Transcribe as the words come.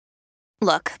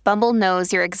Look, Bumble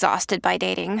knows you're exhausted by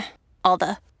dating. All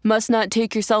the must not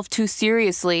take yourself too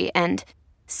seriously and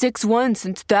 6'1"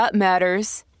 since that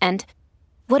matters. And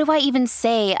what do I even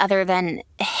say other than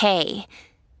hey?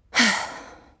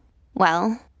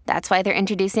 Well, that's why they're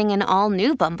introducing an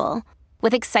all-new Bumble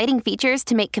with exciting features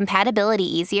to make compatibility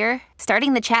easier,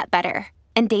 starting the chat better,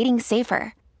 and dating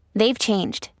safer. They've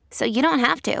changed, so you don't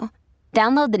have to.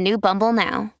 Download the new Bumble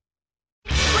now.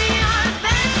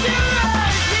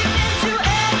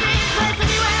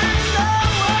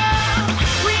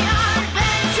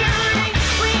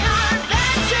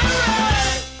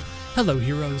 Hello,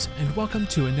 heroes, and welcome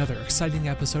to another exciting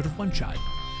episode of One Shot.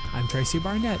 I'm Tracy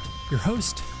Barnett, your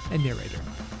host and narrator.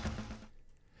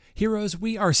 Heroes,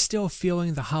 we are still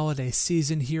feeling the holiday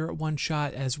season here at One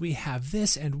Shot as we have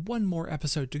this and one more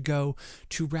episode to go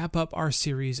to wrap up our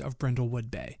series of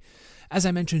Brindlewood Bay. As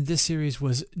I mentioned, this series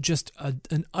was just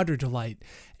an utter delight,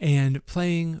 and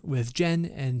playing with Jen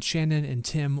and Shannon and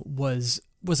Tim was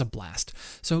a blast.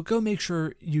 So go make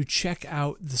sure you check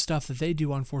out the stuff that they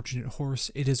do on Fortunate Horse.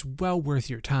 It is well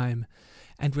worth your time.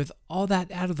 And with all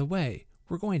that out of the way,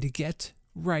 we're going to get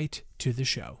right to the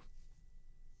show.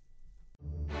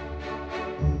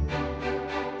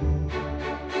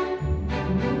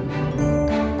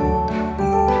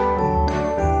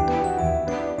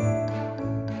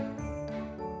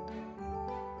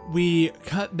 We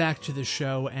cut back to the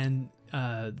show, and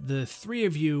the three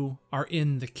of you are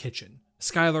in the kitchen.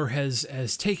 Skylar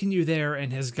has taken you there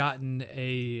and has gotten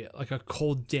a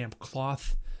cold, damp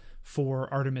cloth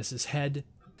for Artemis's head,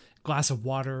 glass of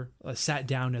water, sat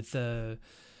down at the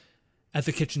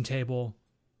kitchen table,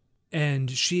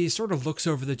 and she sort of looks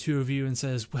over the two of you and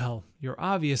says, "Well, you're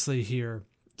obviously here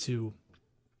to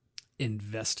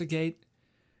investigate.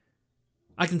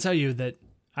 I can tell you that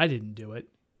I didn't do it.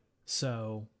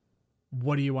 So,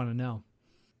 what do you want to know?"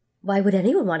 Why would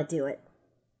anyone want to do it?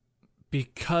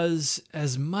 Because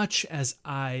as much as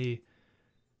I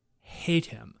hate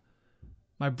him,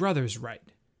 my brother's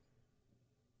right.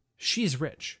 She's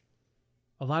rich.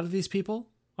 A lot of these people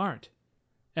aren't.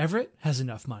 Everett has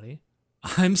enough money.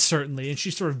 I'm certainly, and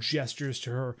she sort of gestures to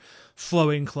her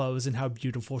flowing clothes and how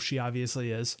beautiful she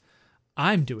obviously is.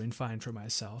 I'm doing fine for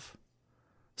myself.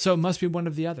 So it must be one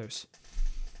of the others.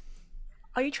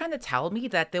 Are you trying to tell me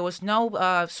that there was no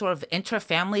sort of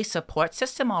inter-family support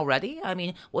system already? I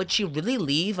mean, would she really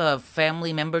leave a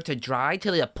family member to dry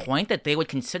to the point that they would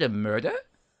consider murder?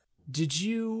 Did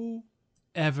you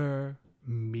ever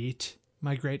meet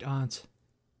my great aunt?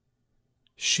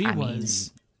 She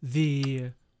was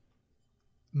the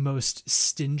most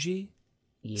stingy,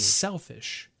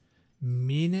 selfish,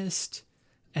 meanest,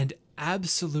 and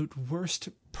absolute worst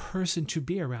person to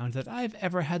be around that I've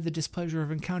ever had the displeasure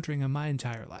of encountering in my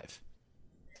entire life.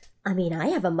 I mean, I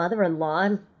have a mother-in-law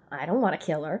and I don't want to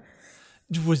kill her.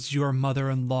 Was your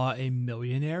mother-in-law a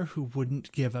millionaire who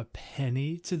wouldn't give a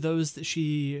penny to those that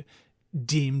she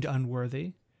deemed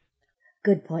unworthy?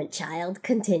 Good point, child.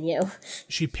 Continue.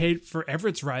 She paid for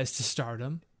Everett's rise to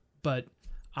stardom, but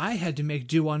I had to make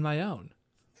do on my own.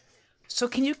 So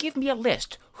can you give me a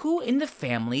list? Who in the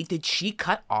family did she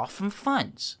cut off from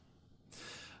funds?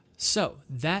 So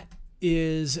that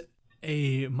is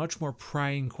a much more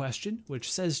prying question,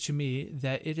 which says to me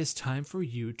that it is time for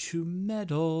you to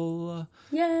meddle.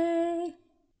 Yay!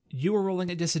 You are rolling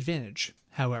at disadvantage,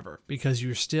 however, because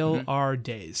you still are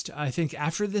dazed. I think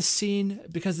after this scene,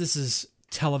 because this is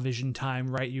television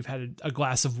time, right? You've had a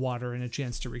glass of water and a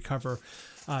chance to recover.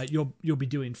 You'll be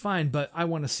doing fine, but I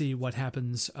want to see what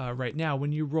happens right now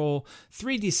when you roll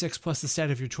 3d6 plus the stat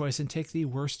of your choice and take the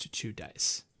worst 2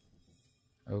 dice.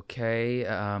 Okay,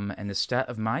 and the stat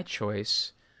of my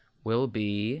choice will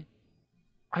be...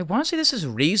 I want to say this is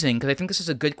reason, because I think this is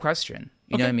a good question.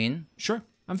 You know what I mean? Sure,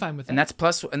 I'm fine with that.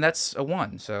 And that's a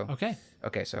 1, so... Okay,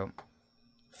 so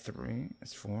 3,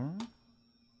 that's 4.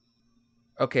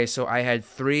 Okay, so I had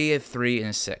 3, a 3, and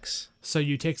a 6. So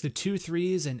you take the 2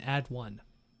 3s and add 1.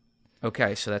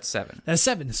 Okay, so that's 7. That's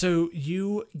 7. So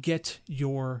you get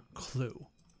your clue.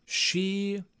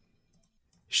 She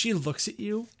looks at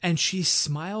you and she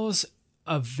smiles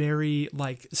a very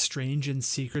strange and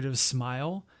secretive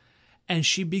smile, and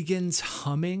she begins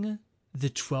humming the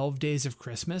 12 Days of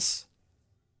Christmas.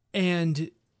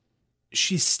 And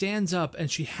she stands up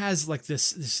and she has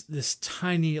this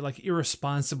tiny,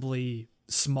 irresponsibly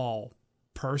small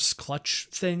purse clutch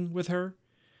thing with her.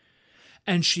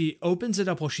 And she opens it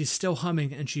up while she's still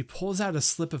humming, and she pulls out a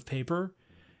slip of paper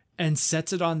and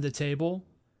sets it on the table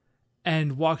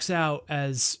and walks out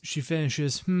as she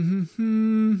finishes.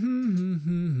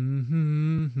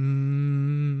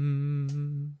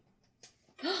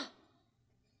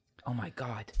 Oh my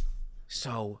God.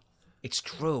 So It's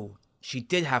true. She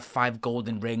did have 5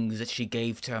 golden rings that she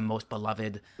gave to her most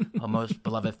beloved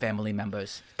family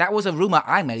members. That was a rumor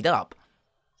I made up.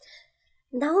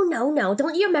 No.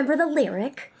 Don't you remember the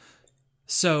lyric?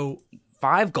 So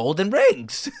 5 golden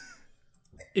rings.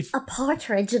 A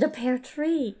partridge in a pear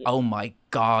tree. Oh my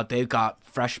God, they've got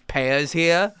fresh pears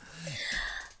here.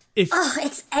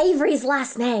 It's Avery's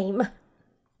last name.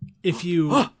 If you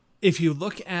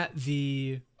look at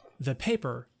the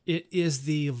paper, it is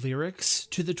the lyrics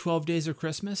to the 12 Days of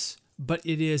Christmas, but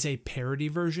it is a parody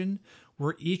version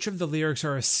where each of the lyrics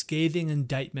are a scathing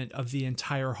indictment of the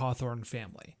entire Hawthorne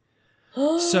family.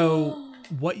 So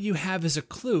what you have is a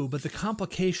clue, but the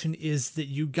complication is that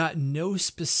you got no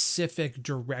specific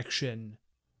direction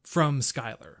from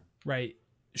Skylar, right?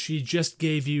 She just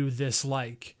gave you this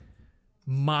like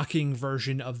mocking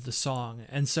version of the song.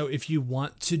 And so if you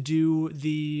want to do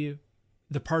the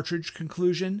partridge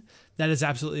conclusion, that is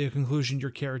absolutely a conclusion your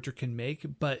character can make,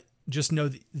 but just know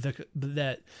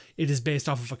that it is based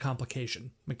off of a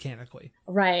complication mechanically.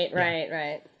 Right.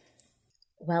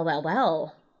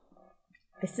 Well.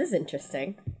 This is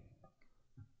interesting.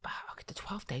 Look at the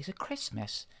 12 Days of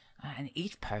Christmas. And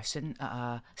each person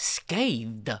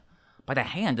scathed by the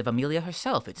hand of Amelia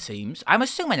herself, it seems. I'm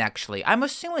assuming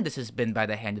this has been by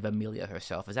the hand of Amelia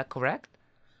herself. Is that correct?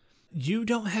 You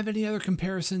don't have any other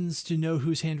comparisons to know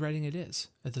whose handwriting it is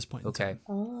at this point. Okay.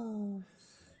 Oh,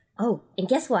 and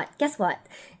guess what?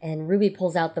 And Ruby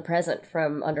pulls out the present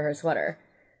from under her sweater.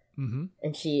 Mm-hmm.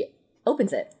 And she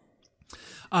opens it.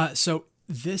 So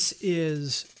this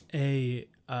is a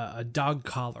dog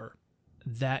collar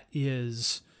that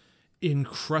is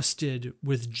encrusted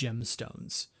with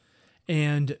gemstones.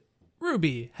 And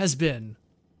Ruby has been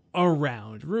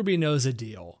around. Ruby knows a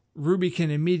deal. Ruby can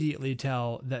immediately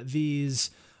tell that these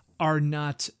are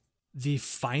not the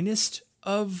finest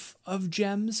of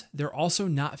gems. They're also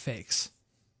not fakes.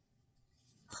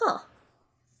 Huh.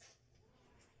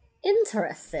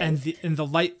 Interesting. And the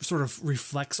light sort of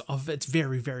reflects off of it. It's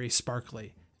very, very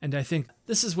sparkly. And I think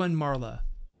this is when Marla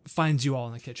finds you all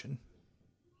in the kitchen.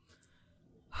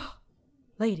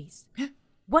 Ladies,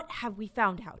 what have we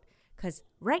found out? Because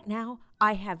right now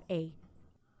I have a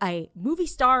movie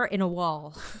star in a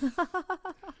wall.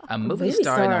 A movie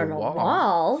star in a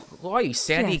wall? Who are you,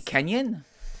 Sandy Yes. Kenyon?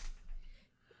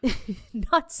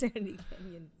 Not Sandy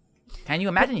Kenyon. Can you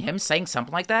imagine him saying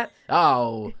something like that?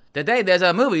 Oh, today there's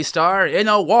a movie star in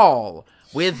a wall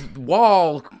with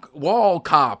wall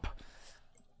cop.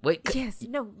 Wait. Yes,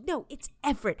 no, it's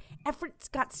Everett. Everett's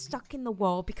got stuck in the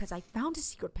wall because I found a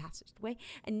secret passageway,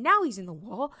 and now he's in the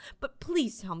wall. But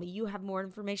please tell me you have more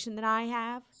information than I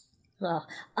have. Well,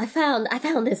 I found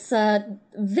this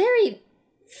very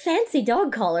fancy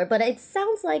dog collar, but it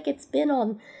sounds like it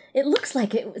looks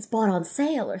like it was bought on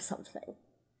sale or something.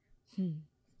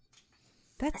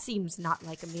 That seems not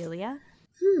like Amelia.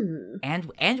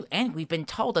 And we've been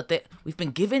told that we've been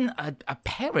given a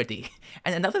parody.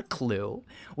 And another clue,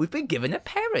 we've been given a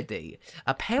parody.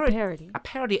 A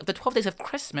parody of the 12 Days of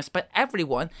Christmas, but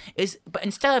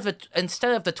instead of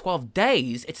the 12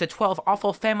 days, it's the 12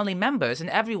 awful family members,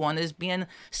 and everyone is being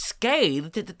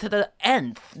scathed to the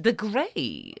nth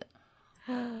degree.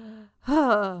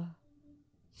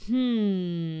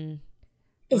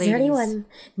 Is there anyone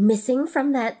missing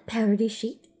from that parody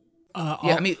sheet?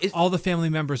 All the family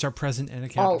members are present and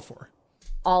accounted for.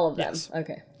 All of them. Yes.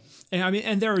 Okay.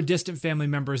 And there are distant family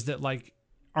members that like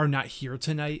are not here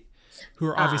tonight, who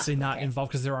are obviously not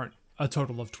involved because there aren't a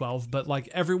total of 12. But like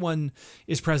everyone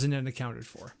is present and accounted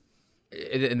for.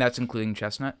 And that's including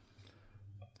Chestnut.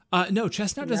 No,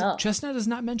 Chestnut is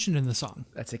not mentioned in the song.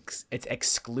 It's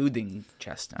excluding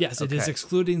Chestnut. Yes, it is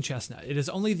excluding Chestnut. It is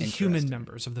only the human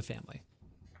members of the family.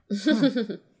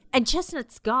 And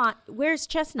Chestnut's gone. Where's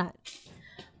Chestnut?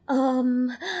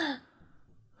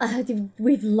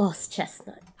 We've lost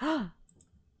Chestnut.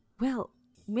 Well,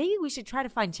 maybe we should try to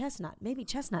find Chestnut. Maybe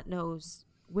Chestnut knows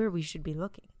where we should be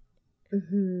looking.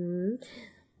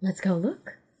 Let's go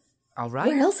look. All right.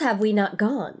 Where else have we not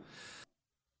gone?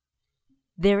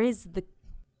 There is the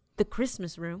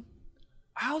Christmas room.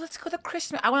 Oh, let's go to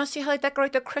Christmas. I want to see how they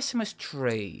decorate the Christmas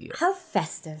tree. How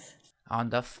festive. On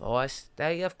the first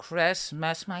day of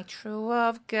Christmas, my true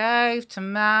love gave to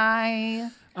me.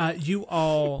 You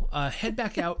all head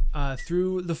back out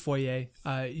through the foyer.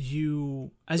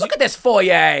 Look at this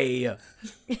foyer!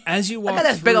 As you walk Look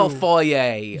at this big old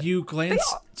foyer! You glance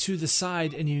to the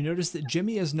side and you notice that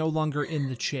Jimmy is no longer in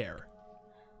the chair.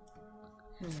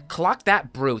 Clock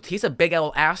that brute. He's a big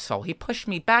old asshole. He pushed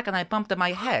me back and I bumped in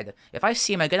my head. If I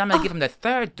see him again, I'm going to give him the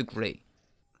 3rd degree.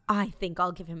 I think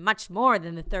I'll give him much more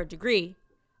than the 3rd degree.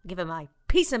 I'll give him my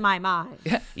piece of my mind.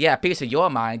 Yeah, a piece of your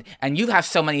mind. And you have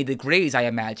so many degrees, I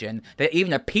imagine, that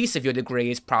even a piece of your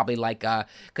degree is probably like,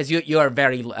 because you're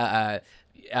very, a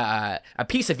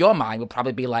piece of your mind would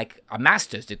probably be like a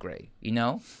master's degree, you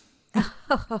know?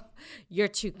 You're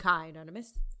too kind,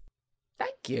 Artemis.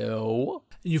 Thank you.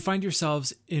 You find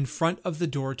yourselves in front of the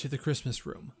door to the Christmas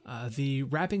room. The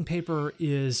wrapping paper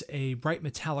is a bright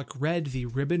metallic red. The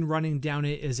ribbon running down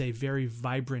it is a very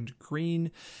vibrant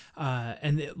green.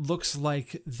 And it looks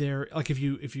like if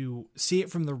you see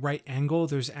it from the right angle,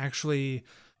 there's actually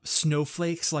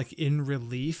snowflakes like in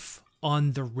relief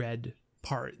on the red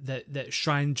part that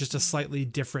shine just a slightly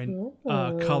different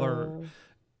color.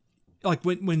 Like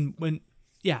when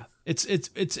yeah,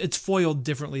 it's foiled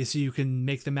differently so you can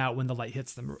make them out when the light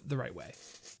hits them the right way.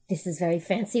 This is very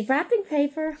fancy wrapping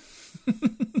paper.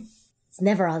 It's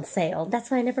never on sale.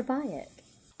 That's why I never buy it.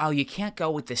 Oh, you can't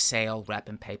go with the sale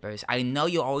wrapping papers. I know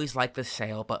you always like the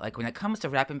sale, but like when it comes to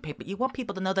wrapping paper, you want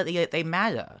people to know that they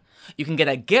matter. You can get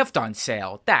a gift on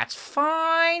sale. That's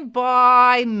fine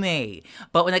by me.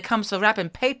 But when it comes to wrapping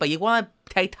paper, you want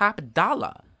to pay top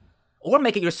dollar. Or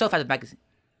make it yourself out of the magazine.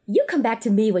 You come back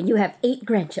to me when you have 8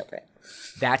 grandchildren.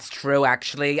 That's true,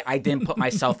 actually. I didn't put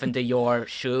myself into your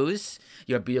shoes,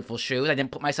 your beautiful shoes. I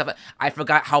didn't put myself. I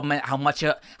forgot how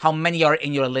many are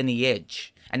in your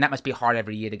lineage, and that must be hard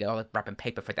every year to go wrapping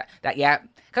paper for that.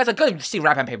 Because a good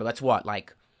wrapping paper. That's what,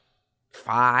 like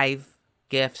 5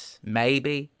 gifts,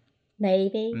 maybe.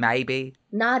 Not even.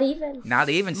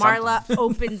 Marla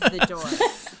opens the door.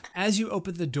 As you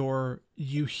open the door,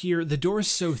 you hear the door is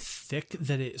so thick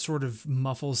that it sort of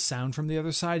muffles sound from the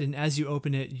other side. And as you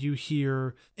open it, you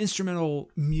hear instrumental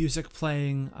music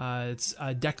playing. It's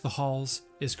Deck the Halls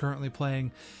is currently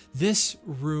playing. This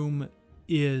room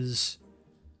is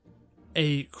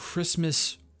a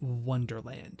Christmas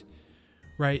wonderland,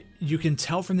 right? You can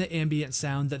tell from the ambient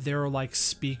sound that there are like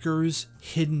speakers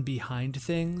hidden behind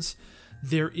things.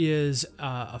 There is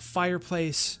a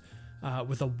fireplace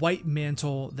with a white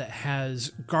mantle that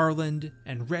has garland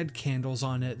and red candles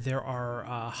on it.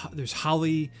 There's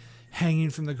holly hanging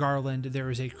from the garland.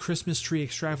 There is a Christmas tree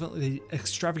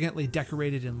extravagantly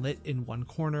decorated and lit in one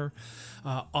corner.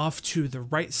 Off to the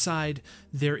right side,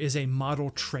 there is a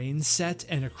model train set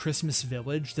and a Christmas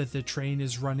village that the train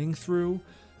is running through.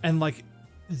 And like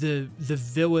the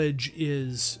village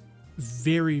is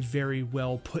very, very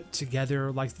well put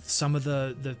together. Like some of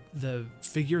the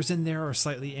figures in there are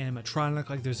slightly animatronic.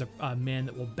 Like there's a man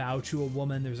that will bow to a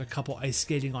woman. There's a couple ice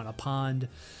skating on a pond.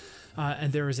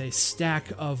 And there is a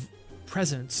stack of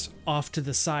presents off to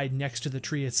the side next to the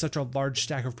tree. It's such a large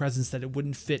stack of presents that it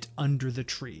wouldn't fit under the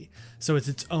tree. So it's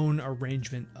its own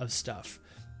arrangement of stuff.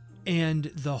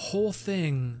 And the whole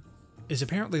thing is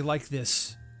apparently like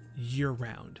this year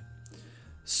round.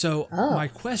 So my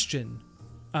question...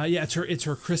 it's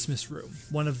her Christmas room.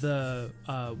 One of the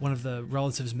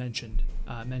relatives mentioned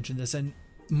this, and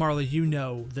Marla, you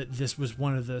know that this was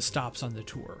one of the stops on the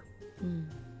tour.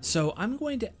 So I'm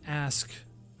going to ask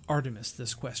Artemis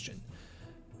this question.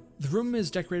 The room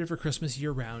is decorated for Christmas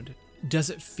year round. Does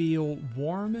it feel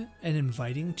warm and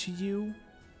inviting to you,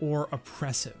 or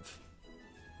oppressive?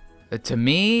 To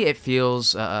me, it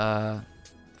feels warm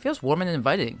and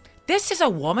inviting. This is a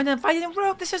woman inviting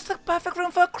room. This is the perfect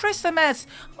room for Christmas.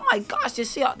 Oh my gosh, you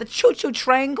see the choo-choo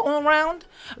train going around?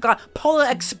 Got Polar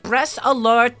Express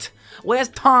alert. Where's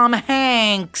Tom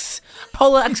Hanks?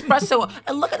 Polar Espresso.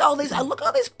 And look at all these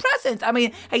presents. I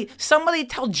mean, hey, somebody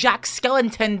tell Jack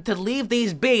Skellington to leave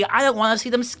these be. I don't want to see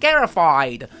them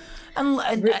scarified.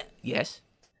 Yes?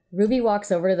 Ruby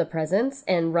walks over to the presents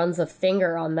and runs a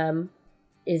finger on them.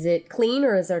 Is it clean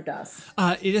or is there dust?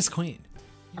 It is clean.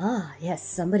 Ah, yes,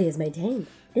 somebody has maintained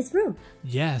this room.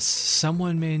 Yes,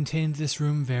 someone maintained this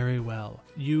room very well.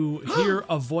 You hear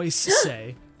a voice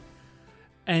say,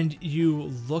 and you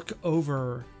look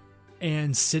over,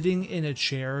 and sitting in a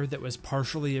chair that was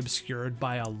partially obscured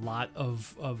by a lot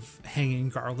of hanging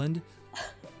garland,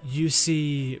 you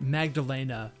see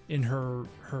Magdalena in her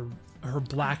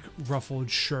black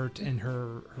ruffled shirt and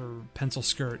her pencil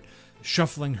skirt,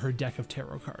 shuffling her deck of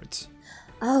tarot cards.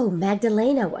 Oh,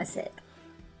 Magdalena, was it?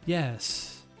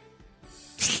 Yes.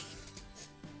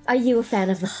 Are you a fan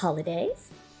of the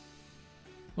holidays?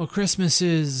 Well, Christmas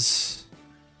is...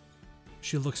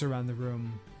 She looks around the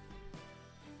room.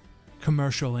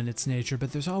 Commercial in its nature,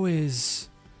 but there's a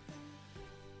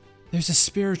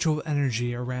spiritual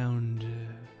energy around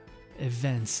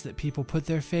events that people put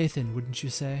their faith in, wouldn't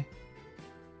you say?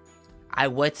 I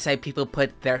would say people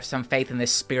put some faith in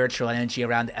this spiritual energy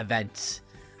around events.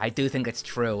 I do think it's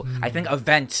true. I think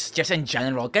events, just in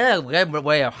general, get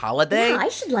away a holiday. Yeah, I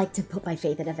should like to put my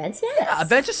faith in events, yes. Yeah,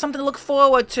 events are something to look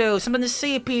forward to, something to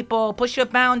see people, push your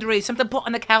boundaries, something to put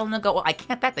on the calendar and go, well, I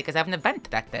can't that day because I have an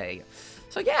event that day.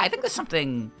 So yeah, I think there's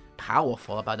something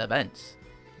powerful about events.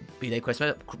 Be they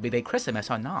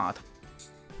Christmas or not.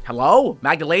 Hello,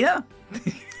 Magdalena?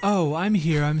 Oh, I'm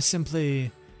here. I'm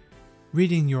simply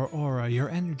reading your aura. Your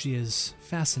energy is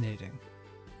fascinating.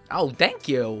 Oh, thank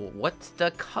you. What's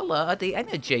the color of the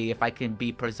energy, if I can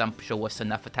be presumptuous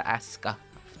enough to ask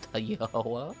after you?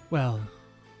 Well,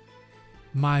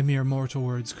 my mere mortal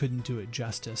words couldn't do it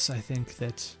justice. I think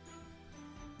that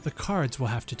the cards will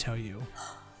have to tell you.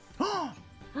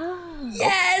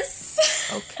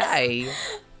 Yes! Okay.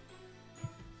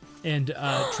 And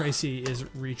Tracy is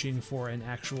reaching for an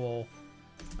actual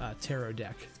tarot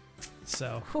deck.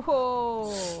 So...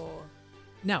 Whoa.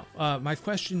 Now, my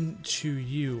question to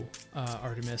you,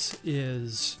 Artemis,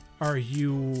 is: are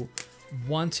you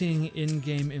wanting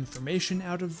in-game information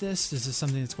out of this? Is this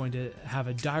something that's going to have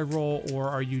a die roll, or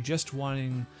are you just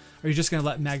going to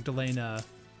let Magdalena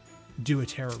do a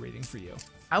tarot reading for you?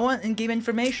 I want in-game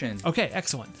information. Okay,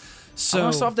 excellent. I So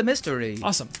want to solve the mystery.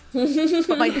 awesome.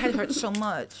 But my head hurts so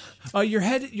much. Your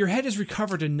head is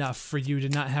recovered enough for you to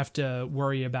not have to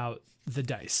worry about the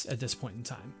dice at this point in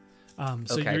time.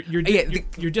 So Okay.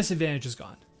 your disadvantage is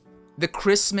gone. The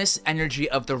Christmas energy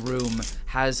of the room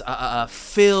has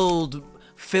filled.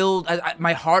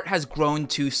 My heart has grown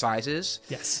 2 sizes.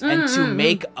 Yes. And to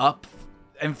make up,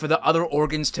 and for the other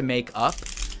organs to make up,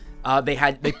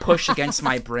 they pushed against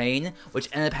my brain, which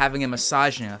ended up having a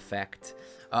massaging effect.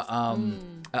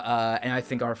 And I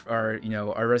think our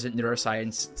resident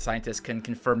neuroscience scientist can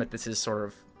confirm that this is sort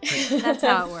of. That's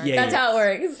how it works. That's how it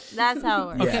works. That's how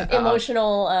it works. Okay.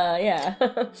 Emotional, yeah.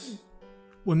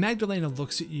 When Magdalena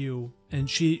looks at you, and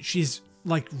she's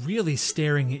like really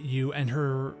staring at you, and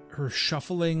her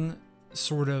shuffling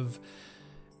sort of,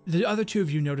 the other two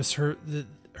of you notice her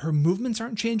movements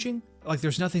aren't changing. Like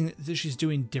there's nothing that she's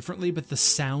doing differently, but the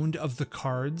sound of the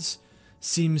cards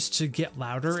seems to get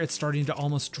louder. It's starting to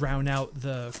almost drown out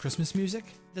the Christmas music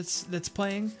that's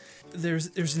playing. There's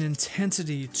an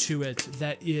intensity to it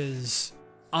that is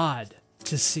odd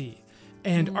to see.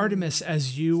 And Artemis,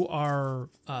 as you are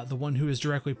the one who is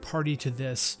directly party to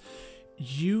this,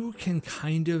 you can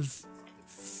kind of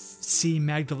see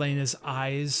Magdalena's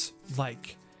eyes,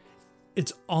 like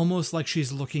it's almost like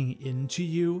she's looking into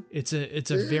you. It's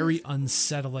a very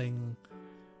unsettling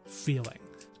feeling.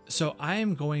 So I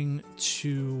am going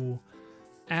to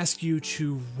ask you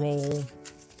to roll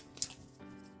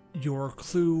your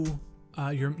clue,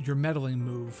 your meddling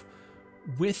move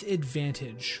with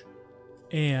advantage.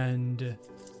 And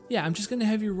yeah, I'm just going to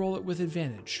have you roll it with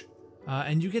advantage.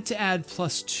 And you get to add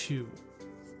 +2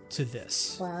 to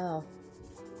this. Wow.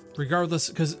 Regardless,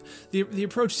 because the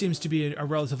approach seems to be a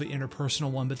relatively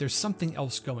interpersonal one, but there's something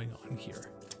else going on here.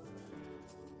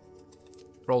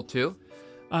 Roll 2.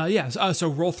 So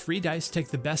roll 3 dice, take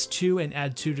the best 2, and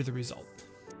add 2 to the result.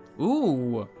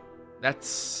 Ooh,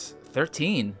 that's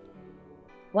 13.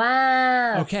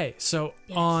 Wow. Okay, so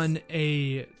on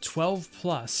a 12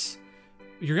 plus,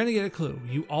 you're going to get a clue.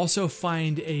 You also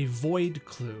find a void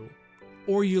clue,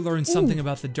 or you learn something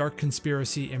about the dark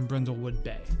conspiracy in Brindlewood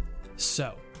Bay.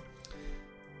 So,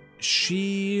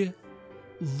 she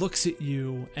looks at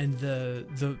you, and the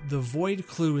void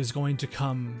clue is going to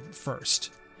come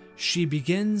first. She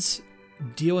begins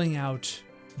dealing out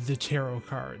the tarot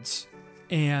cards,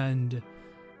 and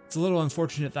it's a little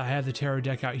unfortunate that I have the tarot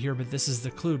deck out here, but this is the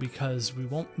clue because we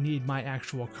won't need my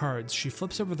actual cards. She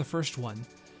flips over the first one,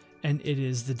 and it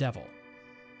is the devil.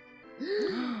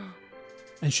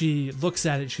 And she looks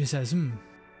at it, she says,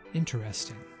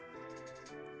 interesting.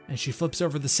 And she flips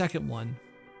over the second one,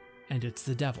 and it's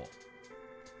the devil.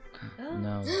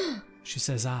 No. She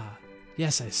says,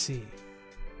 yes, I see.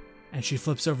 And she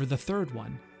flips over the third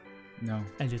one, No.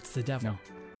 and it's the devil. No.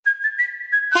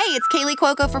 Hey, it's Kaylee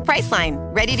Cuoco for Priceline.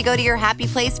 Ready to go to your happy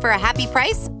place for a happy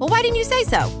price? Well, why didn't you say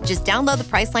so? Just download the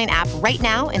Priceline app right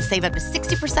now and save up to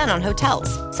 60% on hotels.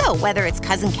 So whether it's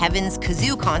Cousin Kevin's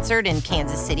Kazoo Concert in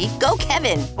Kansas City, go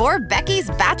Kevin, or Becky's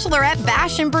Bachelorette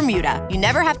Bash in Bermuda, you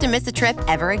never have to miss a trip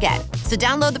ever again. So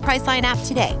download the Priceline app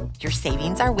today. Your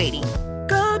savings are waiting.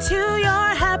 Go to your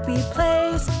happy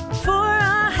place for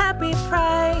a happy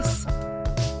price.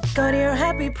 Go to your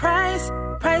happy price,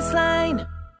 Priceline.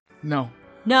 No.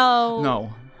 No.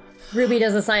 No. Ruby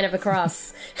does a sign of a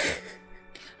cross.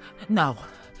 No.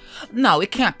 No,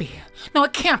 it can't be. No,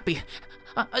 it can't be.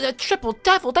 A triple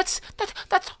devil. That's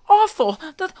awful.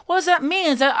 What does that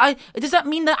mean? Does that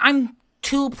mean that I'm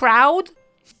too proud?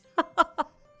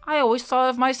 I always thought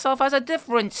of myself as a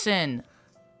different sin.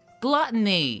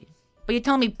 Gluttony. But you're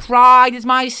telling me pride is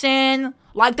my sin?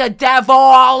 Like the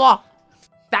devil?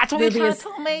 That's what you're trying to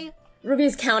tell me?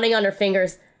 Ruby's counting on her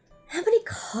fingers. How many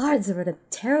cards are in a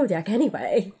tarot deck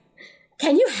anyway?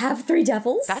 Can you have 3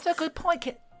 devils? That's a good point.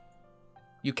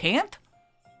 You can't?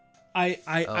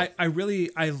 I really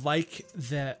like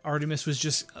that Artemis was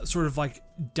just sort of like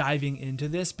diving into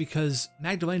this, because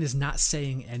Magdalena is not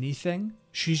saying anything.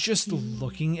 She's just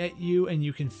looking at you, and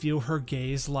you can feel her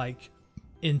gaze like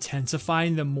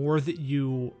intensifying the more that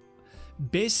you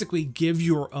basically give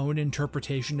your own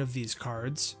interpretation of these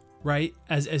cards, right?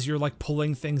 As you're like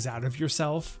pulling things out of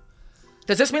yourself.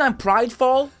 Does this mean I'm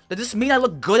prideful? Does this mean I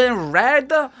look good in red?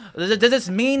 Does this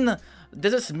mean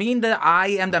that I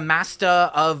am the master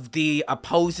of the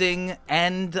opposing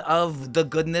end of the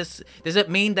goodness? Does it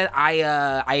mean that I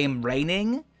am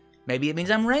reigning? Maybe it means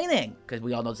I'm reigning, because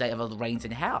we all know that devil reigns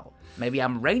in hell. Maybe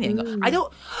I'm reigning.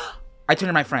 I turn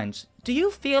to my friends. Do you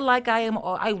feel like I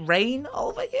reign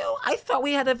over you? I thought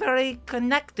we had a very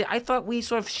connected. I thought we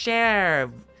sort of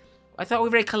share. I thought we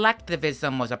very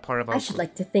collectivism was a part of our. I should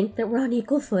like to think that we're on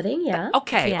equal footing, yeah.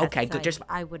 Okay, Yes, good.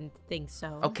 I wouldn't think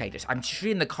so. Okay, I'm just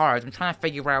reading the cards. I'm trying to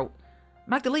figure out.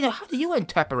 Magdalena, how do you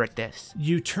interpret this?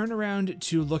 You turn around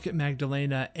to look at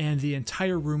Magdalena, and the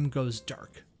entire room goes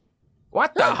dark.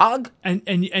 What the hug? And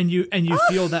you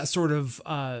feel that sort of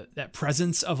that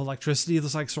presence of electricity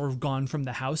that's like sort of gone from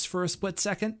the house for a split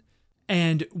second.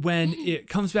 And when it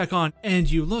comes back on,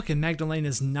 and you look, and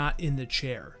Magdalena's not in the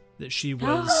chair that she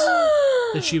was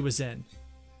in.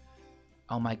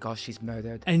 Oh my gosh, she's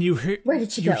murdered. And you hear Where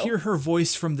did she go? You hear her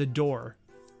voice from the door.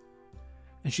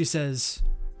 And she says,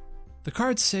 "The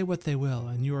cards say what they will,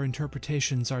 and your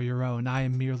interpretations are your own. I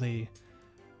am merely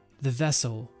the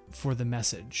vessel for the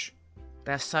message."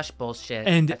 That's such bullshit.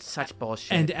 That's such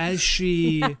bullshit. And as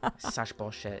she such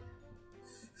bullshit.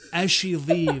 As she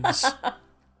leaves,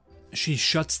 she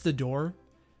shuts the door,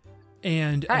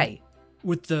 and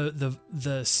with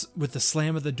the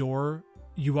slam of the door,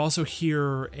 you also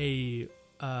hear a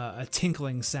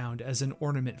tinkling sound as an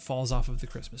ornament falls off of the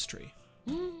Christmas tree.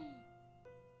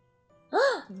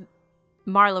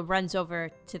 Marla runs over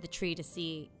to the tree to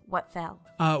see what fell.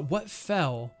 What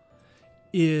fell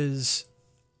is,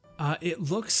 it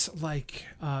looks like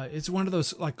it's one of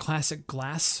those like classic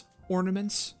glass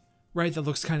ornaments, right? That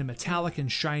looks kind of metallic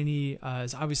and shiny.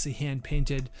 Is obviously hand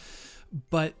painted,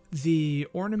 but the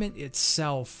ornament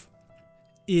itself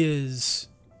is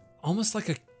almost like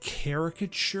a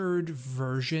caricatured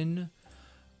version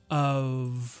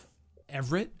of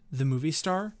Everett, the movie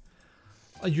star.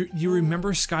 You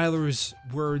remember Skylar's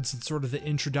words and sort of the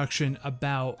introduction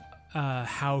about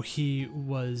how he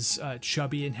was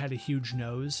chubby and had a huge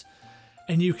nose,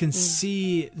 and you can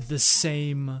see the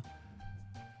same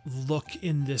look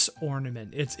in this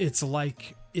ornament.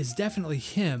 It's definitely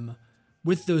him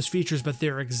with those features, but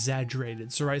they're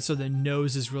exaggerated. So the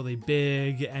nose is really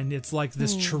big, and it's like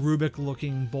this cherubic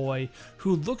looking boy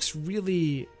who looks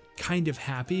really kind of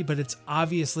happy, but it's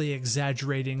obviously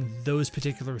exaggerating those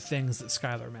particular things that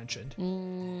Skylar mentioned.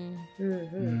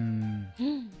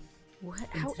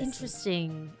 How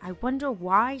interesting. I wonder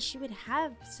why she would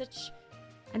have such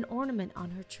an ornament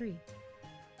on her tree.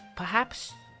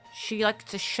 Perhaps she likes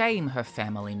to shame her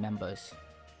family members.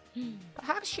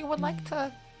 Perhaps she would like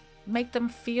to make them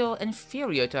feel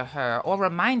inferior to her, or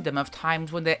remind them of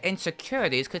times when their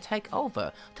insecurities could take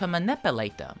over to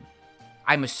manipulate them.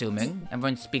 I'm assuming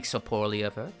everyone speaks so poorly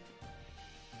of her.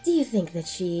 Do you think that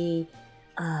she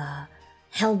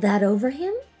held that over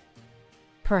him?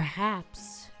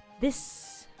 Perhaps.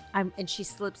 And she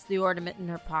slips the ornament in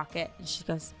her pocket, and she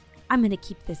goes, "I'm gonna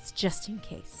keep this just in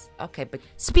case." Okay, but...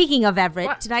 Speaking of Everett,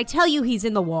 What? Did I tell you he's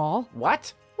in the wall?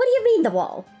 What? What do you mean, the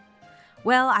wall?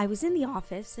 Well, I was in the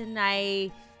office, and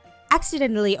I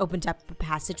accidentally opened up a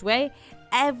passageway.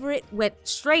 Everett went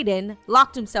straight in,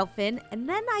 locked himself in, and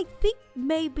then I think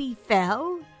maybe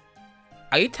fell.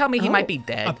 Are you telling me he might be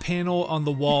dead? A panel on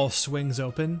the wall swings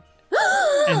open,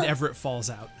 and Everett falls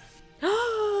out.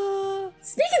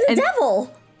 Speak of the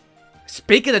devil!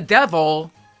 Speak of the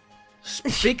devil!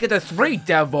 Speak of the three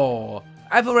devil!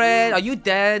 Everett, are you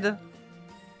dead?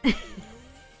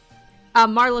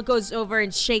 Marla goes over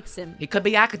and shakes him. He could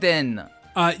be acting.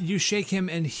 You shake him,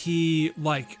 and he,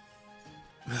 like...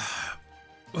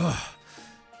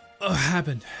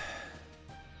 happened.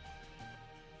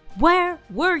 Where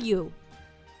were you?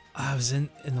 I was in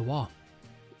the wall.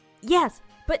 Yes,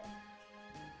 but...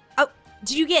 Oh,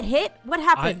 did you get hit? What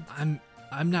happened?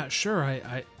 I'm not sure.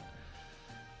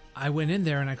 I went in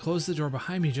there and I closed the door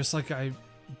behind me just like I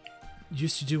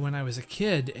used to do when I was a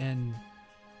kid, and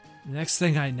the next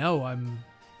thing I know, I'm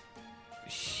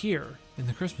here in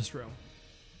the Christmas room.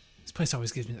 This place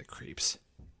always gives me the creeps.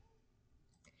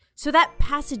 So that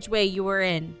passageway you were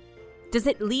in, does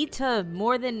it lead to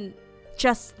more than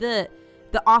just the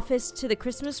office to the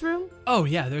Christmas room? Oh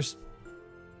yeah,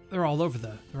 they're all over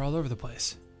the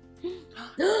place.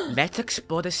 Let's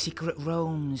explore the secret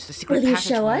rooms, the secret Will you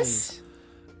passageways. show us?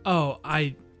 Oh,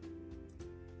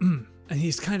 and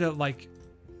he's kind of like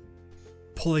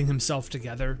pulling himself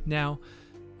together now.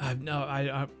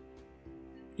 I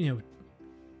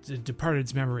the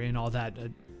Departed's memory and all that.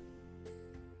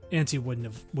 Auntie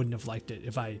wouldn't have liked it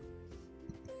if I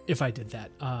did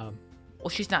that. Well,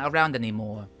 she's not around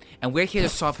anymore, and we're here to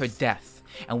solve her death.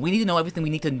 And we need to know everything we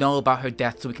need to know about her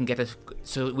death so we can get us,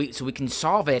 so we can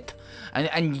solve it.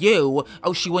 And you,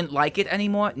 she wouldn't like it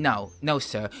anymore? No,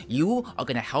 sir. You are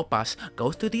gonna help us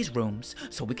go through these rooms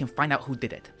so we can find out who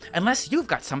did it. Unless you've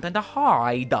got something to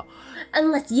hide.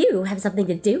 Unless you have something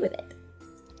to do with it.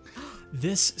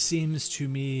 This seems to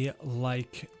me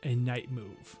like a night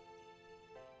move.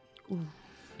 Ooh.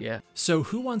 Yeah. So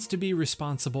who wants to be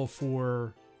responsible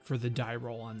for the die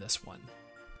roll on this one?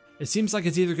 It seems like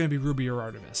it's either going to be Ruby or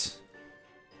Artemis.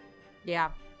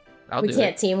 Yeah. I'll We do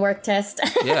can't it. teamwork test.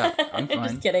 Yeah, I'm fine.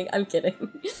 Just kidding. I'm kidding.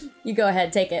 You go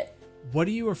ahead, take it. What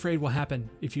are you afraid will happen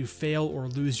if you fail or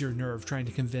lose your nerve trying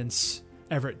to convince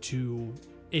Everett to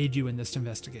aid you in this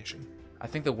investigation? I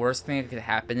think the worst thing that could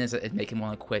happen is it'd make him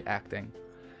want to quit acting.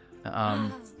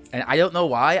 And I don't know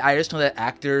why. I just know that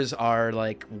actors are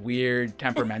like weird,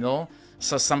 temperamental.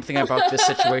 So something about this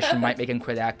situation might make him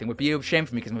quit acting. Would be a shame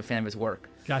for me because I'm a fan of his work.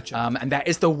 Gotcha. And that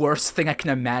is the worst thing I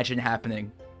can imagine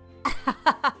happening.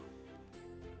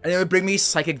 And it would bring me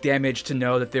psychic damage to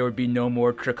know that there would be no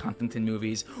more Kirk Huntington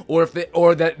movies, or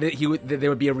that there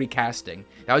would be a recasting.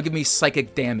 That would give me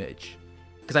psychic damage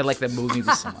because I like that movie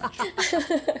so much.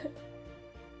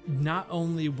 Not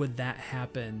only would that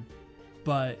happen,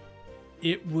 but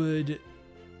it would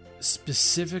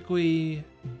specifically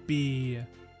be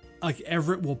like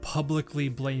Everett will publicly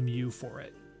blame you for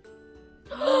it.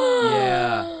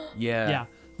 Yeah.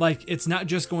 Like it's not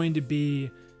just going to be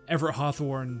Everett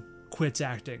Hawthorne quits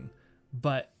acting,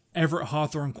 but Everett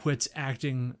Hawthorne quits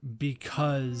acting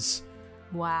because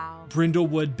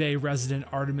Brindlewood Bay resident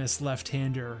Artemis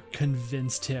left-hander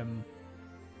convinced him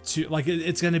to, like,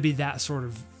 it's going to be that sort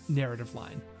of narrative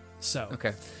line. So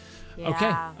Okay.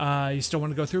 Okay. You still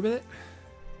want to go through with it?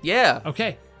 Yeah.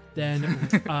 Okay.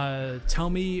 Then tell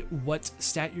me what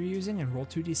stat you're using and roll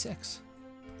 2d6.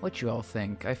 What you all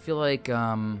think? I feel like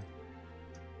Where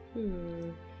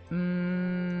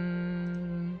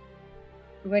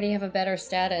do you have a better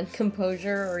stat in?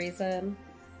 Composure or reason?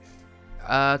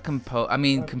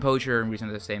 composure and reason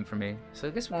are the same for me. So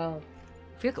I guess Oh.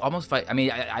 I feel like almost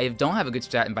I don't have a good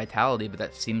stat in vitality, but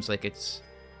that seems like it's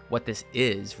what this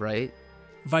is, right?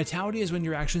 Vitality is when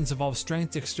your actions involve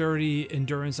strength, dexterity,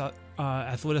 endurance,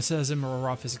 athleticism, or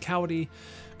raw physicality.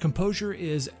 Composure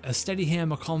is a steady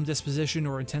hand, a calm disposition,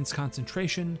 or intense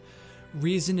concentration.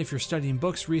 Reason if you're studying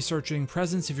books, researching.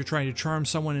 Presence if you're trying to charm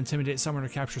someone, intimidate someone, or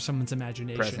capture someone's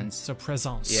imagination. Presence. So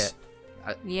presence. Yeah.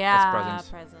 That's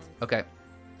presence. Okay.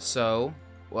 So,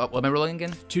 what am I rolling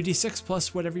again? 2d6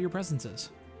 plus whatever your presence is.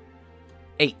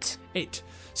 8. 8.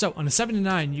 So on a 7 to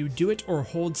 9, you do it or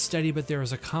hold steady, but there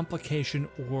is a complication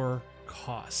or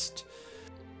cost.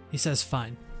 He says,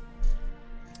 fine.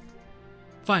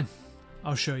 Fine.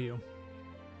 I'll show you.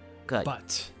 Good.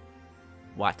 But.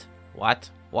 What?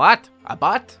 A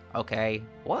butt? Okay.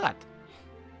 What?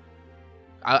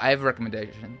 I have a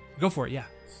recommendation. Go for it, yeah.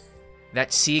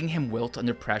 That seeing him wilt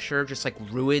under pressure just like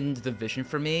ruined the vision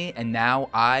for me, and now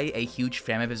I, a huge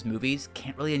fan of his movies,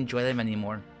 can't really enjoy them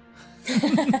anymore.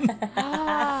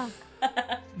 That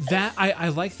I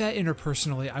like that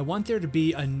interpersonally. I want there to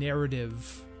be a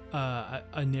narrative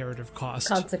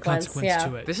consequence yeah.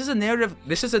 to it. This is a narrative.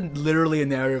 This is literally a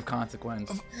narrative consequence.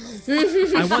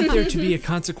 I want there to be a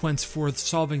consequence for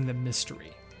solving the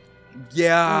mystery.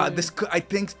 Yeah, I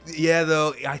think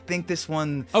this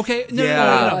one. Okay,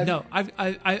 no. I've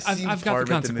got the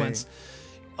consequence.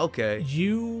 Okay.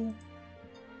 You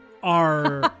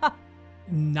are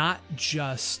not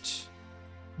just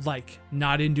like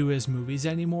not into his movies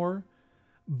anymore,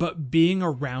 but being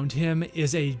around him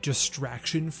is a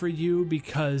distraction for you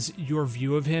because your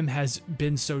view of him has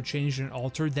been so changed and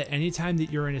altered that anytime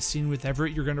that you're in a scene with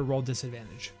Everett, you're going to roll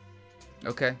disadvantage.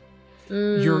 Okay.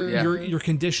 Your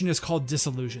condition is called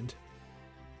disillusioned.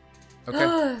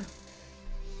 Okay.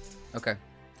 Okay.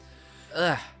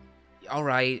 Ugh. All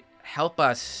right. Help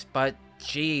us, but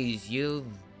geez, you've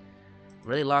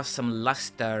really lost some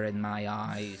luster in my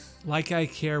eyes. Like I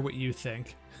care what you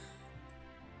think.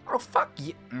 Oh, fuck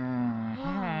you.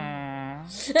 Mm-hmm.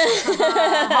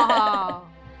 Oh.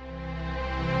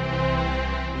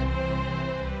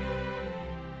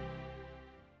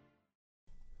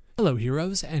 Hello,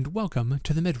 heroes, and welcome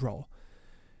to the mid-roll.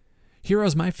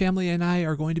 Heroes, my family and I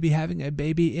are going to be having a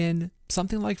baby in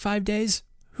something like 5 days.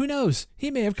 Who knows? He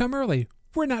may have come early.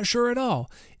 We're not sure at all.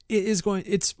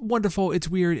 It's wonderful, it's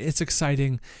weird, it's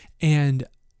exciting, and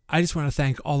I just want to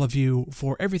thank all of you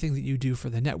for everything that you do for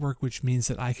the network, which means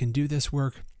that I can do this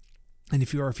work. And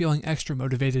if you are feeling extra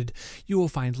motivated, you will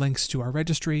find links to our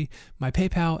registry, my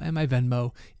PayPal, and my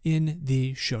Venmo in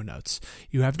the show notes.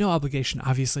 You have no obligation,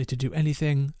 obviously, to do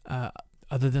anything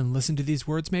other than listen to these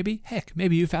words, maybe. Heck,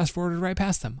 maybe you fast forwarded right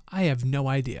past them. I have no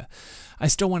idea. I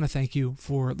still want to thank you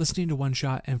for listening to One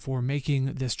Shot and for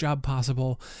making this job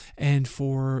possible and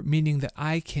for meaning that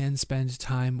I can spend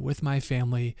time with my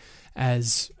family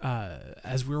as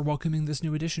we're welcoming this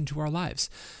new addition to our lives.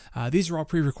 These are all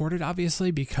pre-recorded,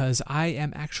 obviously, because I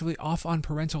am actually off on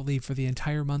parental leave for the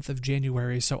entire month of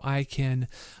January, so I can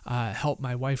help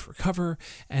my wife recover,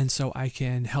 and so I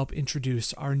can help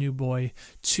introduce our new boy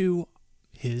to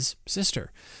his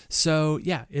sister. So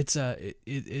yeah, it's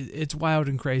wild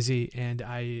and crazy, and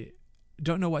I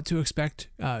don't know what to expect.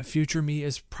 Future me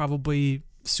is probably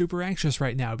super anxious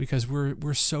right now because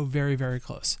we're so very, very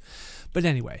close. But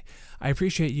anyway, I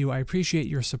appreciate you. I appreciate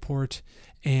your support,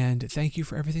 and thank you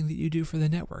for everything that you do for the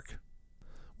network.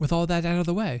 With all that out of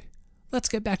the way, let's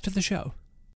get back to the show.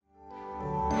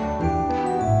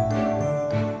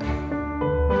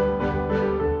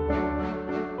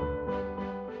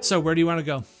 So where do you want to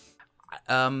go?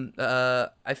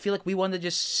 I feel like we want to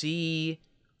just see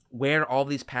where all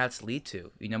these paths lead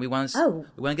to. You know, we want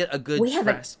to get a good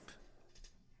grasp.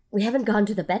 We haven't gone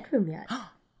to the bedroom yet.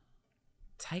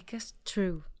 Take us.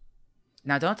 True.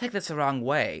 Now, don't take this the wrong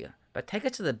way, but take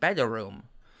us to the bedroom.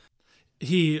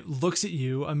 He looks at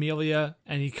you, Amelia,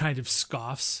 and he kind of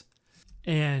scoffs.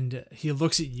 And he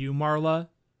looks at you, Marla,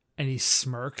 and he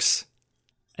smirks.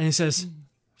 And he says,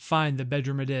 "Fine, the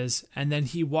bedroom it is." And then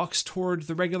he walks toward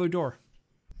the regular door.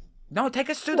 No, take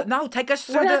us through We're not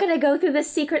going to go through the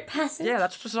secret passage? Yeah,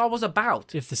 that's what it's always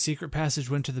about. If the secret passage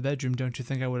went to the bedroom, don't you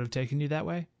think I would have taken you that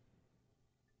way?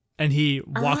 And he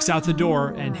walks out the door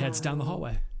and heads down the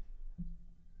hallway.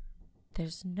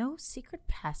 There's no secret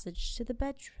passage to the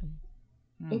bedroom.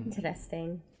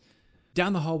 Interesting.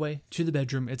 Down the hallway to the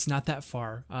bedroom, it's not that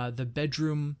far. The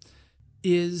bedroom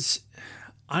is,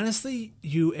 honestly,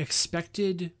 you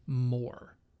expected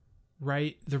more,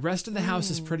 right? The rest of the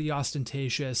house is pretty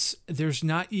ostentatious. There's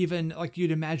not even, like you'd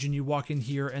imagine, you walk in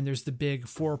here and there's the big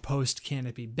 4-post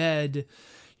canopy bed,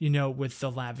 you know, with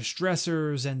the lavish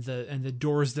dressers and the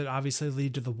doors that obviously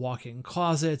lead to the walk-in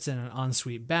closets and an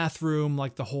ensuite bathroom,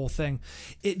 like the whole thing.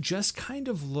 It just kind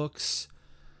of looks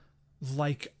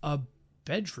like a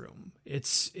bedroom.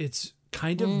 It's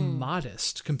kind of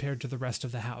modest compared to the rest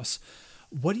of the house.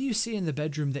 What do you see in the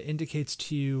bedroom that indicates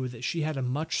to you that she had a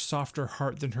much softer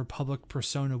heart than her public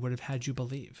persona would have had you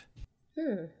believe?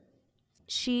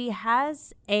 She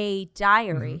has a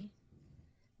diary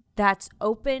that's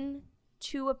open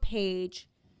to a page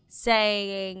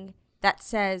that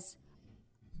says,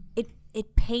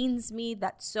 it pains me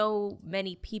that so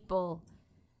many people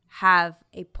have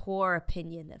a poor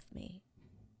opinion of me.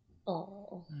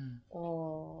 Oh.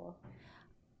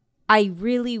 I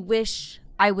really wish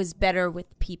I was better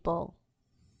with people,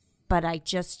 but I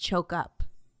just choke up.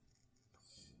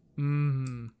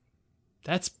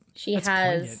 That's has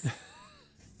poignant.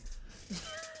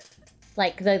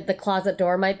 Like the closet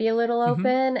door might be a little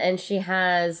open, and she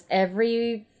has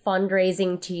every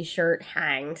fundraising t-shirt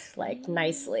hanged like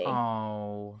nicely.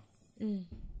 Oh,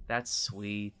 that's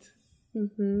sweet.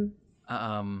 And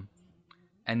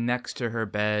next to her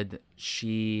bed,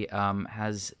 she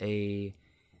has a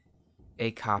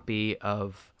copy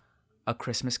of A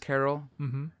Christmas Carol.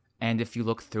 And if you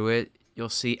look through it, you'll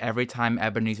see every time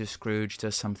Ebenezer Scrooge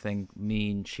does something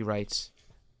mean, she writes,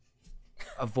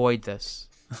 "Avoid this."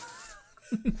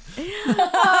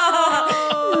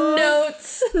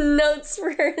 Notes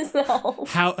for herself.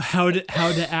 How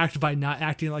to act by not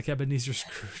acting like Ebenezer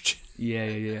Scrooge.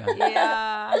 Yeah.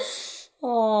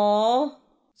 Aww.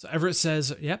 So Everett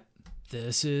says, "Yep,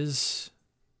 this is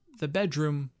the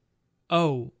bedroom.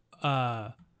 Oh,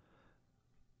 I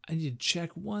need to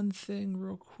check one thing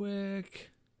real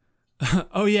quick.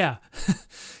 Oh yeah,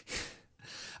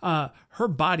 her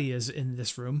body is in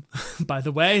this room, by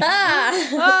the way.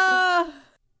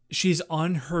 She's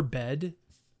on her bed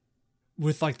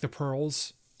with like the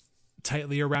pearls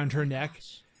tightly around her neck,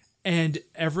 and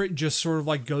Everett just sort of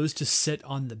like goes to sit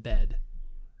on the bed.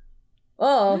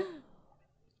 Oh,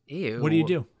 ew! What do you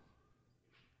do?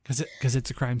 Because it's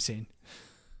a crime scene.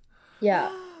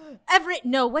 Yeah. Everett,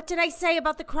 no. What did I say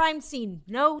about the crime scene?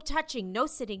 No touching, no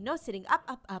sitting, no sitting. Up,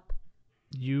 up, up.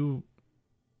 You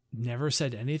never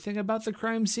said anything about the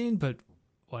crime scene, but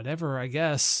whatever, I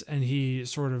guess. And he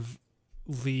sort of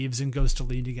leaves and goes to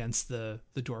lean against the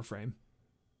door frame.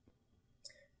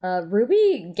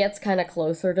 Ruby gets kind of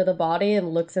closer to the body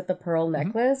and looks at the pearl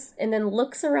necklace and then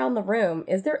looks around the room.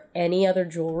 Is there any other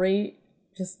jewelry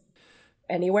just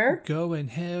anywhere? Go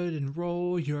ahead and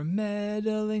roll your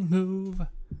meddling move.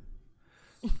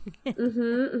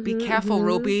 Be careful,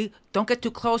 Ruby. Don't get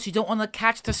too close. You don't want to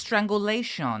catch the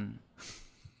strangulation.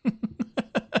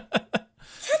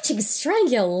 Catching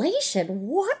strangulation?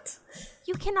 What?